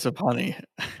the price of honey.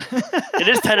 It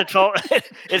is 10 to 12.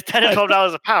 It's $10 to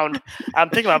 $12 a pound. I'm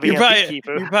thinking about being You're a probably,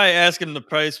 beekeeper. you're probably asking the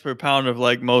price per pound of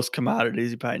like most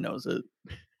commodities. He probably knows it.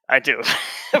 I do.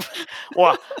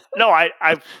 Well, no,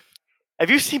 have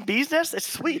you seen bees nest? It's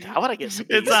sweet. I want to get some.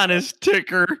 Bees. It's on his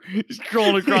ticker. He's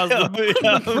scrolling across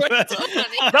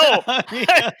No.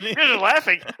 You're just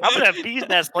laughing. I'm gonna have bees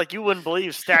nests like you wouldn't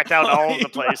believe, stacked out all over the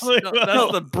place.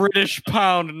 That's the British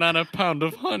pound, not a pound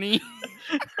of honey.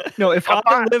 no, if Come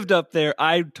I on. lived up there,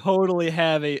 I'd totally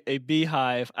have a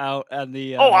beehive out on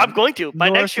the. Oh, I'm going to. By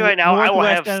next year, right now, I will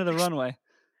northwest have end of the runway.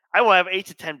 I will have 8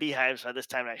 to 10 beehives by this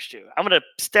time next year. I'm gonna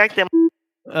stack them.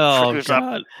 Oh Triggers up.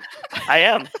 God! I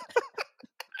am.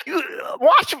 You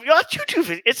watch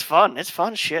YouTube. It's fun. It's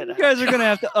fun shit. You guys are gonna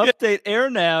have to update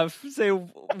AirNav. Say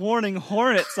warning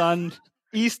hornets on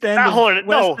east end, Not of, hornet,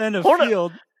 west no. end of Hornet-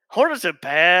 field. Hornets are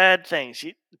bad things.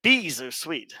 Bees are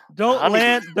sweet. Don't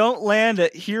honey- Don't land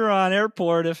at Huron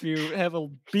Airport if you have a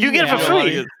bee. You get it for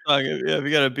allergy. free. Yeah, if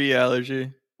you got a bee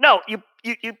allergy. No, you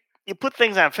put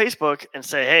things on Facebook and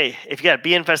say, hey, if you got a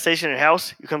bee infestation in your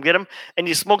house, you come get them, and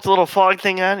you smoke the little fog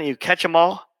thing on, and you catch them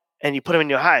all, and you put them in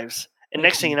your hives. And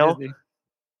next thing you know, Busy.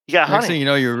 you got Next honey. thing you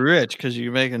know, you're rich because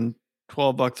you're making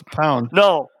 $12 a pound.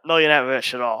 No, you're not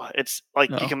rich at all. It's like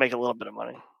No. you can make a little bit of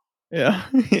money. Yeah,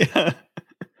 yeah.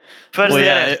 First Well, thing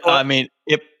yeah. I- I mean,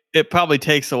 it probably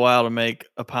takes a while to make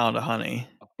a pound of honey.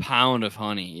 A pound of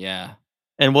honey, yeah.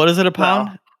 And what is it a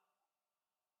pound?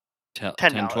 Ten,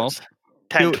 $10. 12?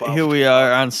 10, Here, 12. here we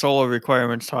are on solar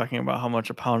requirements talking about how much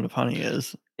a pound of honey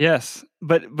is. Yes,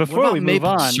 but What before about we move maple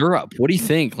on, syrup? What do you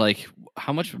think? Like,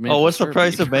 how much maple What's the syrup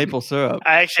price do of you- maple syrup?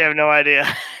 I actually have no idea.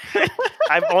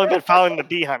 I've only been following the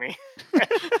bee honey.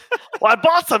 Well, I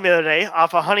bought some the other day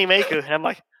off a honey maker, and I'm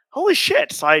like, holy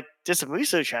shit. So I did some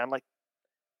research on it. I'm like,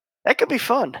 that could be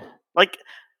fun. Like,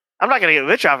 I'm not going to get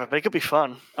rich off it, but it could be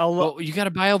fun. I'll look. Well, you got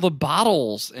to buy all the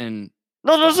bottles and.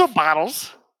 No, there's no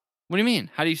bottles. What do you mean?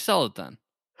 How do you sell it then?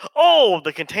 Oh,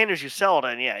 the containers you sell it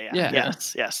in. Yeah. Yeah.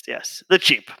 Yes. They're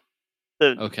cheap.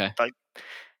 Okay.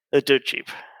 They're cheap.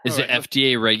 Is it Alright.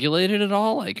 FDA regulated at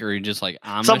all? Like, or are you just like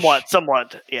Amish?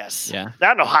 Somewhat, yes. Yeah.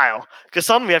 Not in Ohio. Because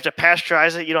some you have to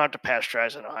pasteurize it. You don't have to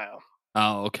pasteurize in Ohio.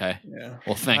 Oh, okay. Yeah.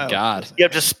 Well, thank Ohio God. does You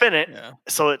have to spin it. Yeah.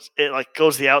 So it like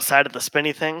goes the outside of the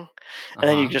spinny thing. And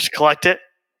then you Uh-huh. just collect it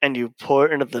and you pour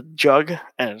it into the jug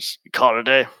and you call it a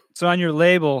day. So on your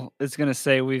label, it's going to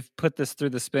say we've put this through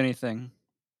the spinny thing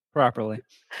properly.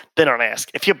 They don't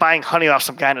ask. If you're buying honey off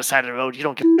some guy on the side of the road, you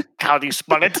don't give how you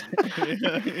spun it.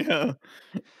 yeah.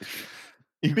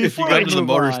 If you go to the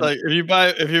motorcycle,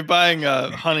 if you're buying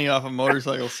honey off a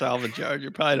motorcycle salvage yard,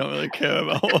 you probably don't really care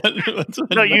about what's.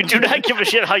 No, you do not give a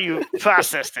shit how you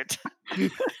processed it.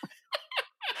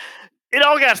 It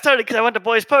all got started because I went to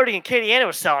Boy's Party and Katie Anna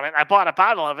was selling it. I bought a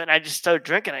bottle of it and I just started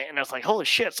drinking it. And I was like, holy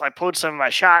shit. So I poured some in my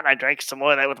shot and I drank some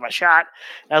more of that with my shot.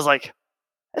 And I was like,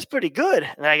 that's pretty good.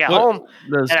 And then I got home.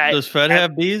 Does Fred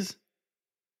have bees?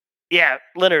 Yeah,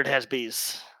 Leonard has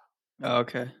bees. Oh,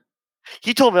 okay.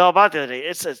 He told me all about it the other day.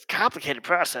 It's a complicated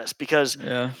process because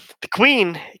the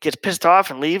queen gets pissed off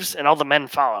and leaves and all the men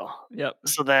follow. Yep.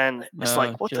 So then it's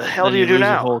like, what the hell do you do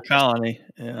now? The whole colony.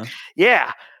 Yeah.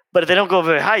 Yeah. But if they don't go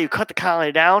very high, you cut the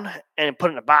colony down and put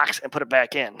it in a box and put it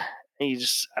back in. And you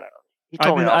just, I don't know. He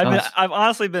told me I've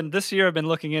honestly been, this year I've been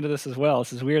looking into this as well.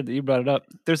 This is weird that you brought it up.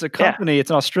 There's a company, it's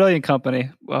an Australian company.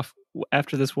 Well,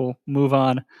 after this, we'll move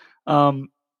on.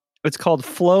 It's called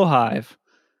Flow Hive.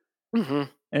 Mm-hmm.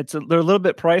 They're a little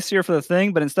bit pricier for the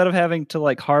thing, but instead of having to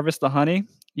like harvest the honey,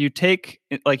 you take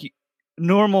like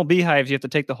normal beehives, you have to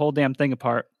take the whole damn thing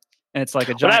apart. And it's like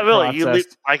a giant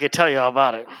process. I could tell you all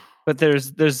about it. But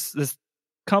there's this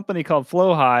company called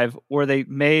Flow Hive where they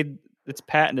made, it's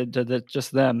patented to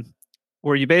just them,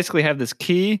 where you basically have this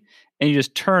key and you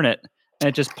just turn it and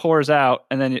it just pours out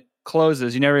and then it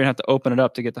closes. You never even have to open it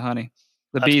up to get the honey.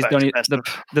 The bees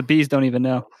don't even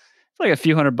know. It's like a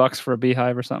few $100 for a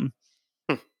beehive or something.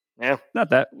 Yeah.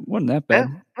 Wasn't that bad.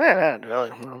 Yeah, not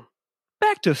really. No.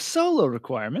 Back to solo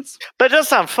requirements. But it does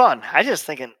sound fun. I just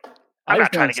thinking, I'm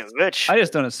not trying to get rich. I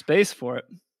just don't have space for it.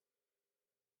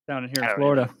 Down in here in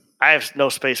Florida. I have no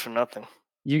space for nothing.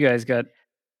 You guys got.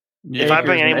 If I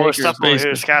bring any more stuff over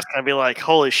here, Scott's gonna be like,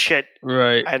 "Holy shit!"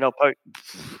 Right. I know. Pull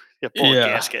a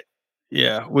gasket.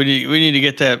 Yeah, we need to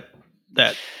get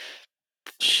that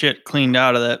shit cleaned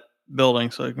out of that building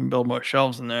so we can build more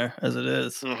shelves in there as it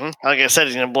is. Mm-hmm. Like I said,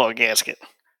 he's gonna blow a gasket.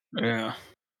 Yeah.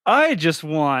 I just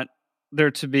want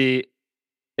there to be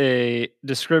a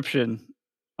description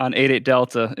on 88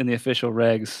 Delta in the official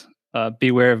regs.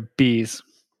 Beware of bees.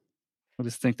 I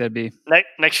just think that'd be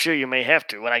next year. You may have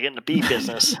to when I get into bee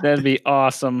business. That'd be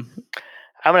awesome.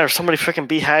 I'm gonna have so many freaking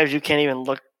beehives you can't even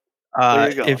look.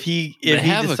 If he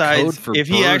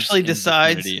actually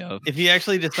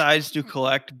decides to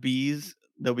collect bees,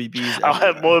 there'll be bees. I'll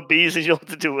have more bees than you'll have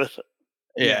to do with it.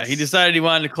 Yeah, yes. He decided he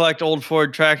wanted to collect old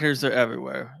Ford tractors. They're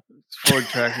everywhere. Ford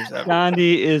tractors everywhere.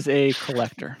 Gandhi is a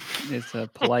collector. It's a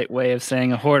polite way of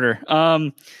saying a hoarder.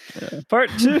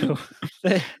 Part 2.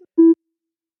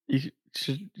 You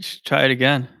should try it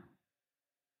again.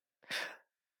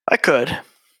 I could.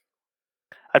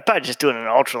 I'd probably just do it in an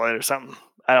ultralight or something.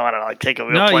 I don't want to take a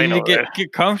real plane. No, you need to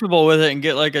get comfortable with it and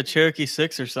get like a Cherokee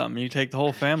 6 or something. You take the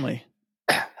whole family.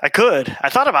 I could. I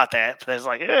thought about that, but it's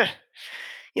like, I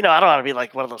don't want to be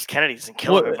like one of those Kennedys and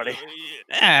kill everybody.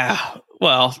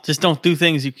 Well, just don't do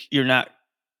things you're not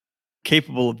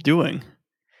capable of doing.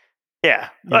 Yeah,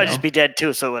 I'd just be dead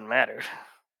too, so it wouldn't matter.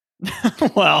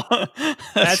 Well,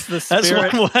 that's the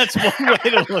spirit. That's one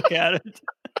way to look at it.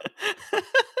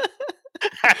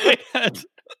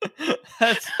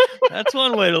 That's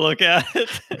one way to look at it.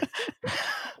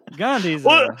 Gandhi's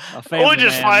a family We'll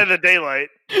just man. fly in the daylight.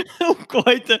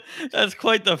 That's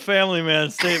quite the family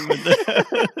man statement there.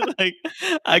 Like,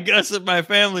 I guess if my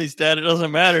family's dead, it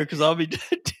doesn't matter because I'll be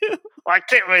dead too. Well, I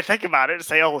can't really think about it and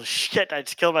say, oh shit, I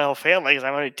just killed my whole family because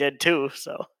I'm already dead too.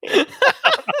 So I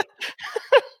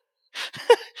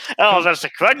don't know if that's the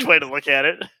correct way to look at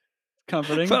it.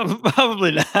 Comforting?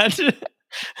 Probably not.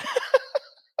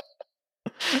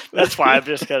 That's why I'm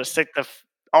just going to stick the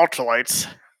ultralights.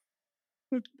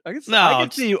 I can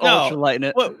see you ultralighting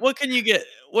it. What can you get?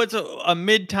 What's a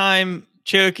mid-time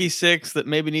Cherokee 6 that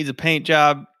maybe needs a paint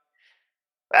job?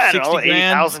 I don't know,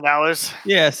 $80,000.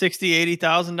 Yeah,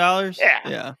 $80,000.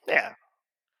 Yeah.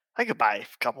 I could buy a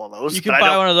couple of those. You could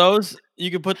buy one of those. You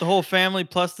could put the whole family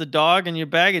plus the dog and your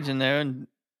baggage in there, and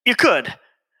you could.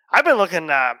 I've been looking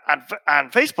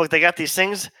on Facebook. They got these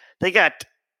things. They got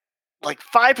like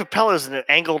 5 propellers in it,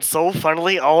 angled so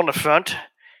funnily, all in the front.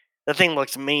 The thing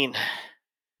looks mean.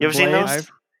 You ever seen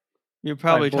those? You're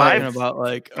probably talking about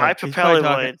like 5 propeller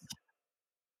blades.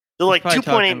 They're like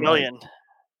 2.8 million.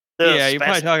 You're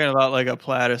probably talking about like a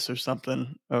Platypus or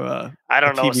something. Or I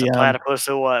don't know if it's a Platypus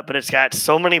or what, but it's got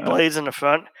so many blades in the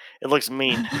front. It looks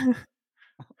mean.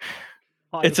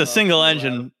 It's a single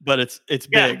engine, but it's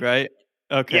big, right?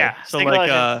 Okay. Yeah. So like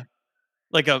a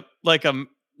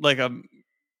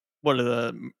what are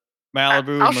the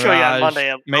Malibu? I'll show you on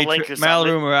Monday.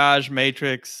 Malibu Mirage,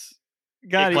 Matrix.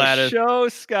 Gotta show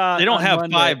Scott. They don't have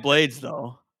Monday. 5 blades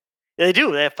though. Yeah, they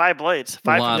do. They have 5 blades.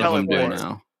 5 propeller blades.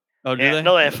 Oh, do they?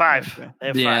 No, they have 5. Okay.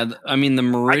 They have 5. I mean the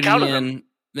Meridian.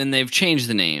 and they've changed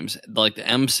the names. Like the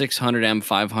M600,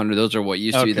 M500, those are what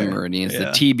used to be the Meridians. Yeah. The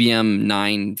TBM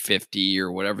 950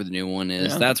 or whatever the new one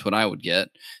is, that's what I would get.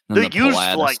 And They're the used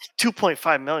Pilatus. for like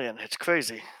 $2.5 million. It's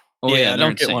crazy. Oh yeah,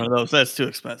 don't get one of those. That's too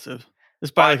expensive. It's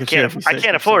probably like I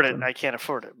can't afford it. I can't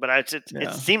afford it. But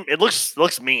it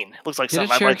looks mean. It looks like get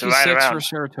something I'd like to ride around. For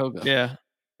Saratoga.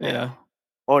 Yeah.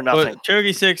 Or nothing.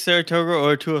 Cherokee 6, Saratoga,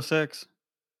 or 206.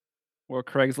 Or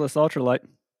Craigslist Ultralight.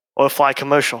 Or fly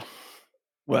commercial.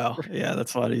 Well, yeah,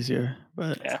 that's a lot easier.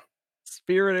 But yeah.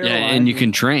 Spirit Airlines. Yeah, and you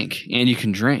can drink. You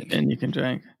can drink.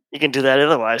 You can do that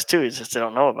otherwise too. It's just they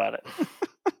don't know about it.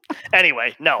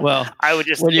 Anyway, no. Well, I would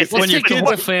just when your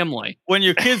whole family. When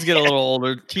your kids get a little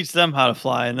older, teach them how to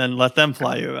fly, and then let them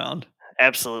fly you around.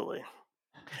 Absolutely.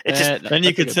 Then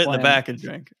you could sit in the back and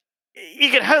drink. You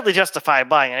can hardly justify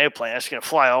buying an airplane that's going to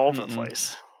fly all over the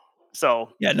place. So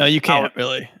yeah, no, you can't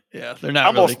really. Yeah, they're not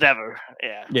almost never.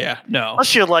 Yeah, yeah, no.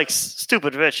 Unless you're like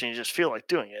stupid rich and you just feel like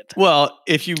doing it. Well,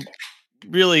 if you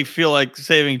really feel like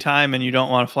saving time and you don't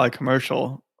want to fly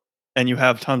commercial, and you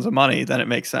have tons of money, then it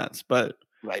makes sense. But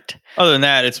right. Other than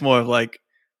that, it's more of like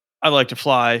I like to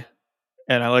fly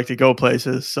and I like to go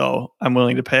places, so I'm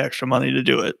willing to pay extra money to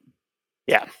do it.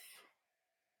 Yeah.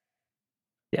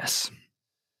 Yes.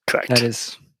 Correct. That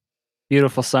is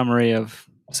beautiful summary of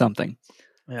something.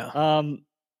 Yeah.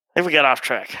 I think we got off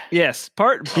track. Yes.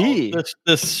 Part B.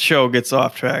 This show gets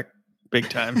off track big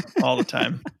time, all the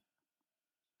time.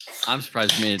 I'm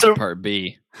surprised we made it to part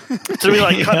B. So we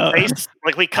like cut paste?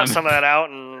 Like we cut some of that out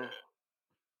and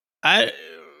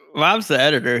Rob's the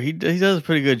editor. He does a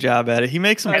pretty good job at it. He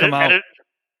makes them come out.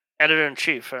 Editor in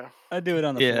chief. I do it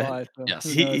on the fly. So yes.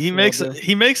 He makes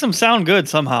them sound good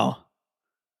somehow.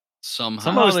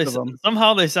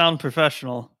 Somehow they sound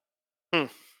professional.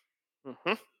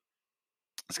 Mm-hmm.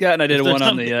 Scott and I did one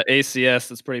on the ACS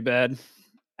that's pretty bad.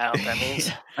 I don't know what that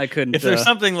means. I couldn't. If there's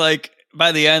something like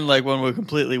by the end, like when we're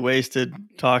completely wasted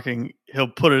talking, he'll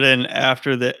put it in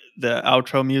after the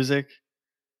outro music.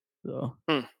 So,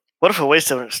 what if we're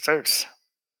wasted when it starts?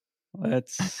 That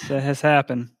has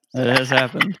happened. It has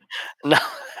happened. No.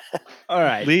 All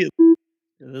right.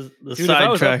 The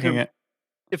sidetracking it.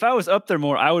 If I was up there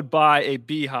more, I would buy a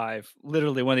beehive,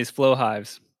 literally one of these flow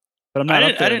hives. But I'm not.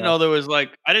 I didn't know there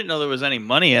was any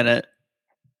money in it.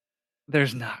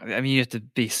 There's not. I mean, you have to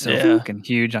be so fucking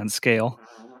huge on scale.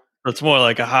 It's more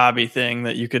like a hobby thing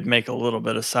that you could make a little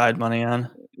bit of side money on.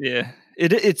 Yeah,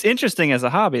 it's interesting as a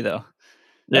hobby though.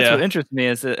 That's what interests me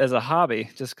as a hobby,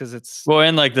 just because it's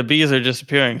and like the bees are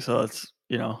disappearing, so it's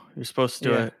you're supposed to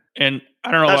do it. And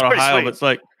I don't know about Ohio, but it's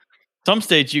like some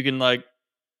states you can like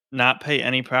not pay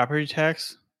any property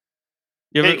tax.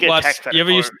 You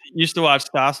ever used to watch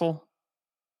Stossel?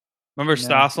 Remember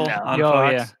Stossel on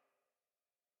Fox? Yeah.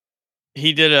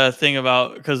 He did a thing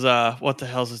about because what the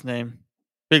hell's his name?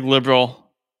 Big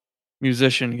liberal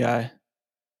musician guy.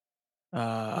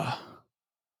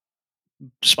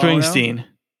 Springsteen.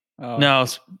 Oh. No,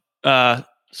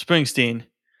 Springsteen.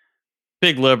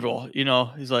 Big liberal.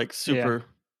 He's like super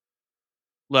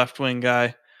left-wing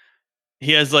guy.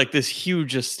 He has like this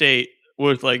huge estate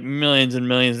worth like millions and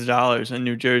millions of dollars in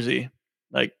New Jersey,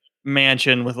 like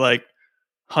mansion with like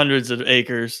hundreds of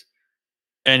acres,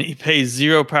 and he pays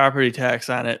zero property tax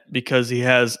on it because he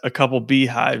has a couple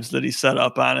beehives that he set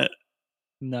up on it.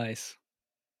 Nice.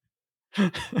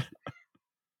 I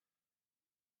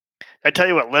tell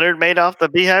you what Leonard made off the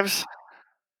beehives?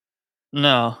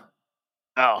 No.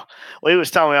 Oh, well, he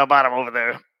was telling me about him over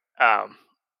there.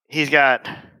 He's got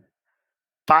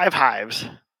 5 hives,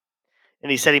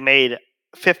 and he said he made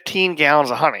 15 gallons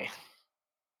of honey.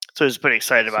 So he was pretty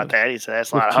excited about that. He said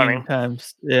that's a lot of honey.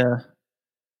 Times, yeah.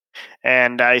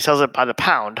 And he sells it by the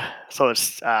pound, so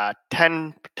it's $10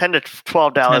 to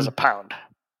 $12 a pound.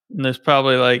 And there's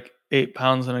probably like 8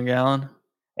 pounds in a gallon.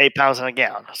 8 pounds in a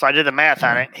gallon. So I did the math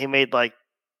on it. He made like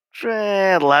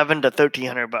 $1,100 to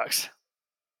 $1,300.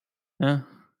 Yeah.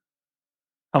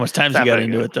 How much time's he got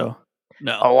into it though?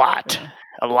 No, a lot.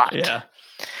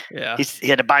 Yeah. He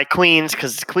had to buy queens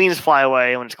because queens fly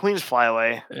away. When queens fly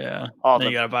away, all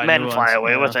the men fly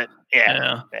away with it.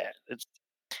 Yeah.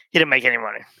 He didn't make any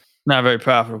money. Not very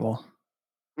profitable.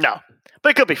 No, but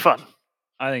it could be fun.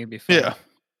 I think it'd be fun. Yeah,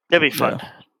 it'd be fun. Yeah.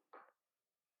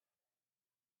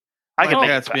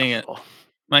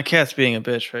 My cat's being a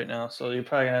bitch right now, so you're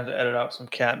probably gonna have to edit out some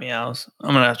cat meows.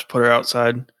 I'm gonna have to put her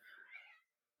outside.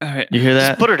 All right, you hear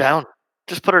that? Just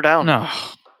put her down. No,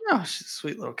 she's a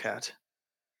sweet little cat.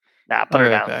 Nah, put her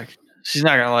down. Back. She's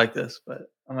not gonna like this, but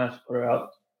I'm gonna have to put her out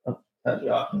at the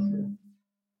office.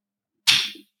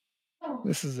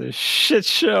 This is a shit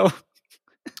show.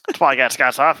 That's why I got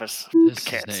Scott's office. This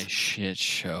is a shit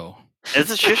show.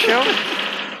 Is it a shit show?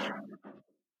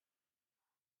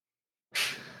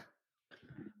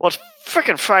 Well, it's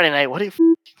freaking Friday night. What do you?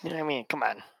 You know what I mean? Come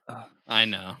on. I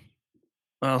know.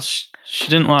 Well, she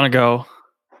didn't want to go.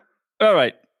 All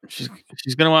right. She's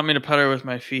gonna want me to pet her with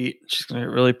my feet. She's gonna get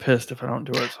really pissed if I don't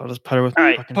do it. So I'll just pet her with All my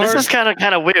right. fucking This feet. is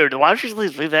kind of weird. Why don't you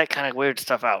leave that kind of weird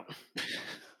stuff out?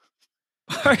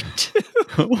 Part 2.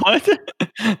 What?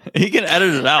 He can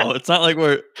edit it out. It's not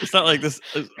like this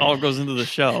all goes into the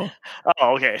show.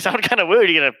 Oh, okay. Sounds kind of weird.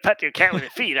 You're gonna pet your cat with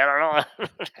your feet. I don't know.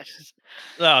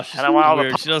 No, she's I don't want all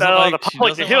weird. the She doesn't the like. She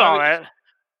public to doesn't hear all want. that.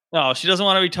 No, she doesn't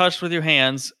want to be touched with your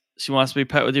hands. She wants to be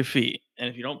pet with your feet. And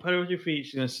if you don't pet her with your feet,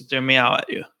 she's gonna sit there and meow at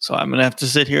you. So I'm gonna have to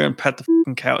sit here and pet the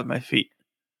fucking cat with my feet.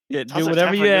 Yeah, Sounds do like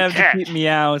whatever time for you a new have to cat. keep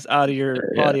meows out of your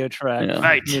Yeah. audio track. Yeah.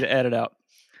 Right. You need to edit out.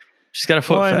 She's got a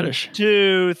foot 1, fetish.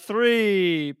 2,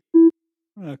 3.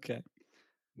 Okay.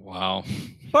 Wow.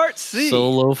 Part C.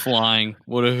 Solo flying.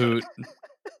 What a hoot.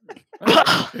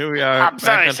 Here we are. I'm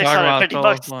sorry, back to talk about $650 solo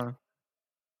bucks. flying.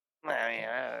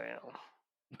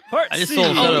 Part I just C.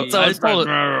 sold a set of. so I it's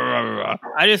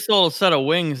just sold a set of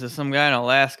wings to some guy in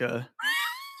Alaska.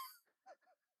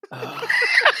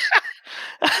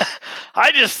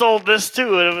 I just sold this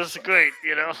too, and it was great.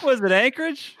 You know. Was it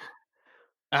Anchorage?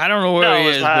 I don't know where No, he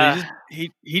it's, is, but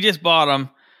he just bought them,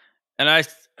 and I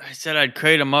said I'd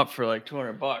crate them up for like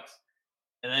 $200,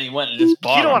 and then he went and just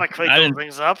bought them. You don't want to crate I those didn't-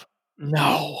 things up.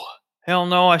 No, hell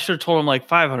no! I should have told him like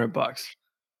 $500.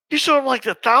 You showed them like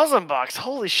 $1,000.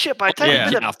 Holy shit! By the time Yeah.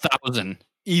 you did Yeah, it, 1,000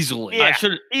 easily. Yeah. I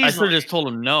should have easily. just told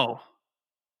him no.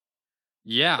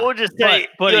 Yeah. or just say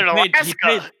But you're in he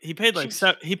Alaska. paid like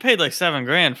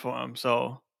 $7,000 for them.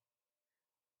 So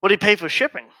What do you pay for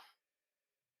shipping?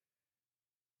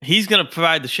 he's gonna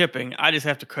provide the shipping. I just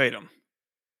have to crate them.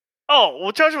 Oh,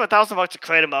 we'll charge him $1,000 to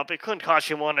crate them up. It couldn't cost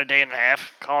you more than a day and a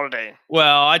half. Call it a day.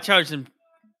 Well, I charged him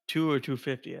 $2 or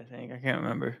 $250. I think I can't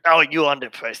remember. Oh, you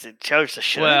underpriced it. Charge the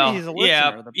shit. Well, he's a yeah,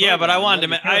 listener of the yeah, but I program. wanted to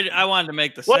You gotta be careful. I wanted to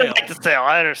make the What sale. make the sale?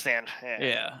 I understand.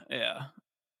 Yeah. Yeah.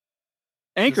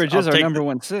 Anchorage I'll is our take number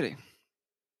one city.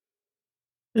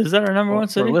 Is that our number one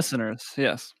For city? listeners,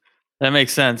 yes. That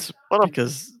makes sense Well,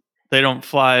 because they don't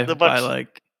fly The by bunch-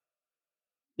 like.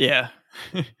 Yeah.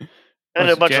 and bunch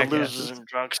a of bunch of jackasses. losers and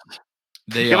drunks.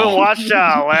 They You ever all. watched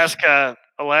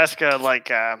Alaska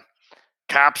like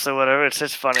cops or whatever? It's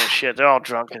just funny as shit. They're all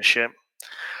drunk and shit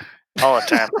all the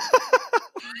time.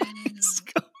 He's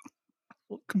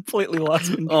completely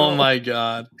lost control. Oh my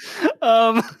god.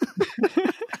 Um,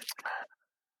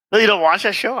 No, you don't watch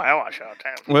that show? I watch it all the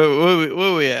time.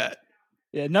 Where we at?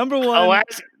 yeah, number one.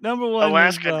 Alaska. Number one. is,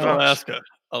 Alaska drunk.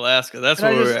 Alaska. That's And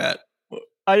I where we're just- at.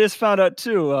 I just found out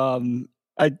too.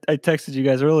 I texted you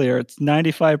guys earlier. It's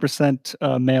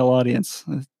 95% male audience.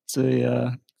 It's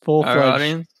a full Our fledged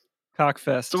audience.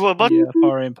 cockfest. So what about- the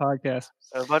Foreign podcast.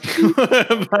 A bunch of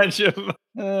A bunch of.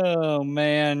 Oh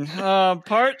man.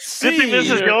 Part C. Good thing this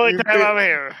is the only you time could- I'm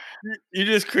here. You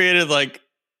just created like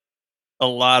a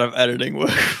lot of editing work.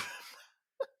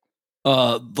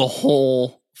 The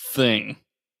whole thing.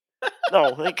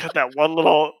 No, they cut that one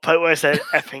little part where I said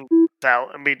effing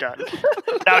out and be done.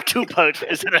 Now 2 parts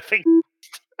is an effing.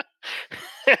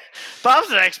 Bob's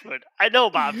an expert. I know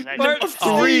Bob's an expert. Part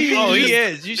Oh, C. he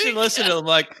is. You should listen to him.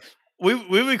 Like we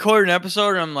record an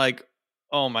episode, and I'm like,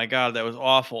 oh my god, that was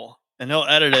awful. And he'll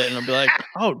edit it, and I'll be like,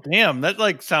 oh damn, that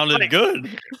like sounded Like,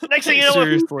 good. Next thing you know,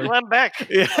 Seriously. Glenn Beck.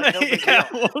 Yeah, No big yeah.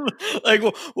 deal. Like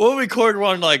we'll record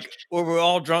one like where we're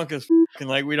all drunk as and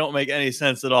like we don't make any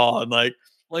sense at all, and like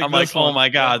I'm like, this oh one. my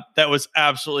god, that was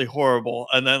absolutely horrible.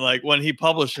 And then like when he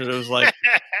published it, it was like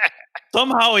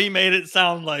somehow he made it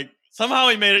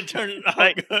turn it out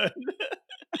Right. good.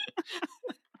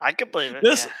 I can believe it.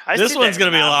 This yeah. I this see one's that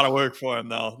gonna be a now. lot of work for him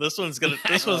though. This one's gonna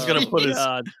put his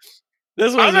God.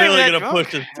 this I'm one's not even really that gonna drunk.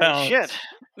 push his Oh, talent. Shit.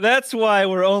 That's why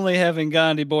we're only having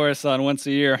Gandhi Boris on once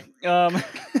a year.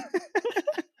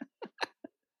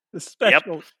 It's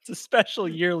a special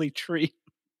yearly treat.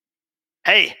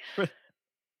 Hey,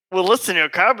 we're listening to your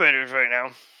carburetors right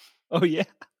now. Oh yeah.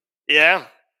 Yeah.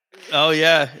 Oh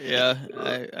yeah.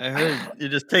 I heard you're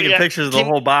just taking Yeah, pictures of the Team-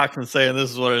 whole box and saying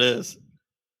this is what it is.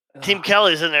 Team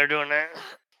Kelly's in there doing that.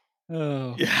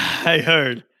 Oh. Yeah, I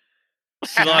heard.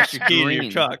 She lost your key to your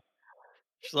Green. truck.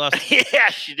 She lost. Yeah,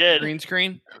 she did. Green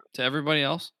screen to everybody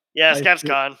else. Yeah, I Scott's see-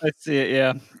 gone. I see it.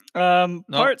 Yeah. No,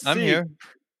 Part I'm C. here.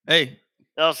 Hey,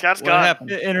 No, Scott's what gone. happened?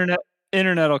 The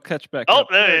internet will catch back. Oh, up.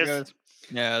 there it is. goes.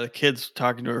 Yeah, the kid's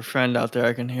talking to her friend out there.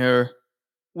 I can hear her.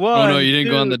 Oh no, One, you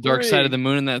didn't go on two, the dark side of three. the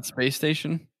moon in that space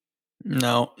station.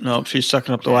 No, she's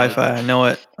sucking up the Wi-Fi. I know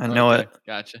it. I know Okay, it.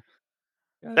 Gotcha.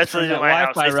 Gotta That's turn really that my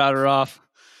house. Wi-Fi They- router off.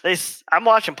 I'm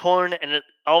watching porn, and it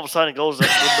all of a sudden it goes up.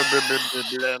 Blah, blah, blah, blah,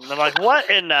 blah, and I'm like, what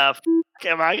in the f-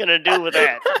 am I gonna do with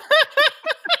that?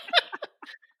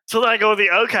 So then I go to the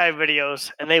archive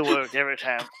videos, and they work every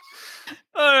time.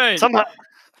 All right. Somehow,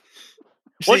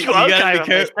 once you gotta archive them,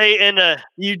 they stay in a.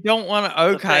 You don't want to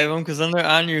archive them because then they're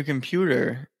on your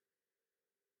computer.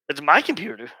 It's my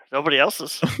computer, nobody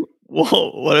else's.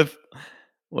 Whoa! What if?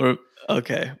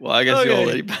 Okay. Well, I guess you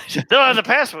already. They don't have the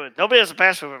password. Nobody has a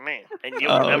password for me, and you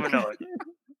will never know it.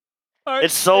 Right.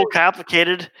 It's so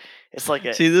complicated. It's like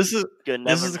a. See, this is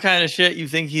the kind of shit you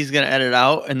think he's gonna edit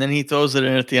out, and then he throws it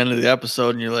in at the end of the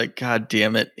episode, and you're like, God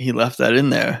damn it, he left that in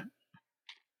there.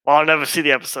 Well, I'll never see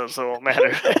the episode, so it won't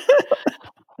matter.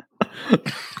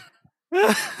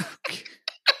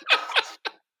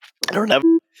 It'll never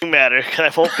matter because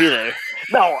I won't be there.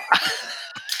 No.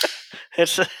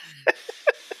 It's.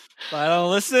 I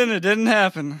don't listen. It didn't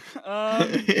happen.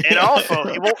 And also,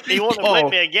 he won't invite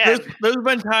me again. There's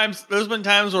been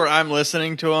times where I'm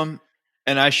listening to him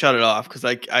and I shut it off because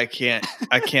I can't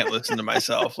listen to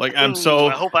myself. Like I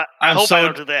hope I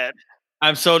don't do that.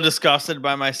 I'm so disgusted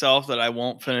by myself that I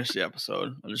won't finish the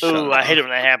episode. I hate it when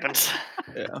that happens.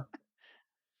 Yeah.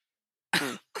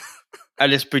 I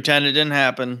just pretend it didn't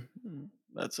happen.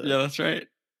 That's it. Yeah, that's right.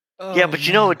 Oh, yeah, but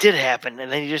you know it did happen,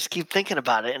 and then you just keep thinking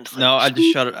about it. And it's like, no, I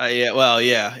just shut it.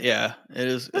 Yeah. It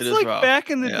is. It's it is like rough. back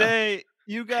in the day.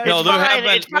 You guys.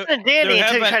 It's fine and dandy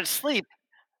until you try to sleep.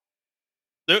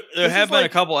 There have been a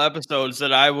couple episodes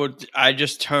that I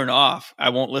just turn off. I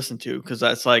won't listen to because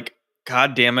that's like,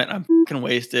 God damn it, I'm fucking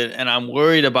wasted, and I'm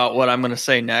worried about what I'm going to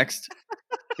say next.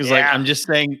 Because like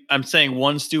I'm saying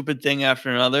one stupid thing after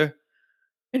another,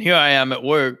 and here I am at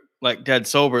work, like dead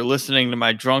sober, listening to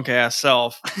my drunk ass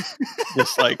self,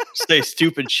 just like say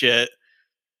stupid shit.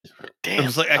 Damn, I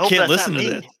was like, I can't listen to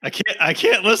this. I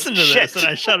can't listen to this, and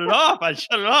I shut it off.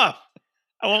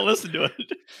 I won't listen to it.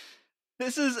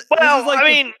 This is like I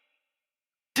mean,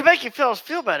 to make you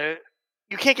feel better,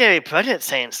 you can't get any pregnant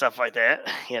saying stuff like that,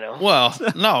 you know. Well,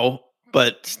 no,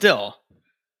 but still,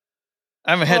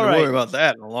 I haven't had to worry about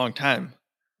that in a long time.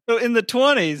 So in the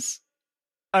 20s,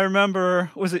 I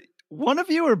remember, was it one of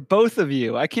you or both of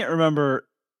you? I can't remember.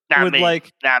 Not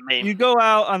me. You go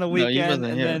out on the weekend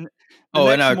and then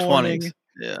in our 20s.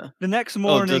 Yeah. The next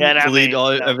morning, delete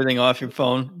everything off your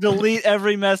phone. Delete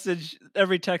every message,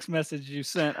 every text message you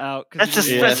sent out. That's to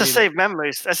save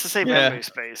memories. That's to save memory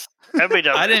space. Everybody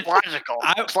does. It's logical.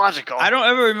 It's logical. I don't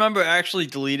ever remember actually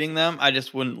deleting them. I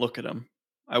just wouldn't look at them.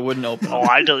 I wouldn't open them.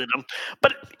 I delete them.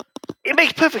 But it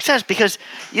makes perfect sense because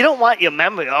you don't want your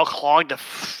memory all clogged to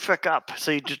frick up.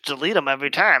 So you just delete them every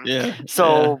time. Yeah.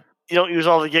 So you don't use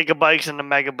all the gigabytes and the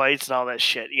megabytes and all that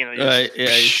shit. You know. Right.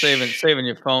 Yeah. You're saving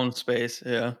your phone space.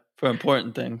 Yeah. For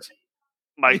important things.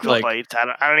 Microbytes.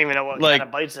 I don't even know what kind of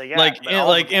bytes they got.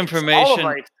 Like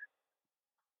information.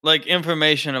 Like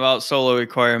information about solo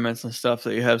requirements and stuff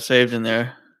that you have saved in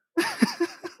there.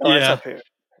 That's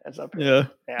up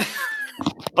here. Yeah.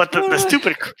 But the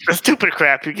stupid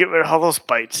crap, you get rid of all those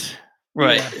bytes.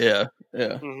 Right. Yeah.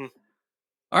 Mm-hmm.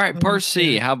 All right, part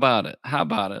C. How about it,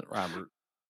 Robert?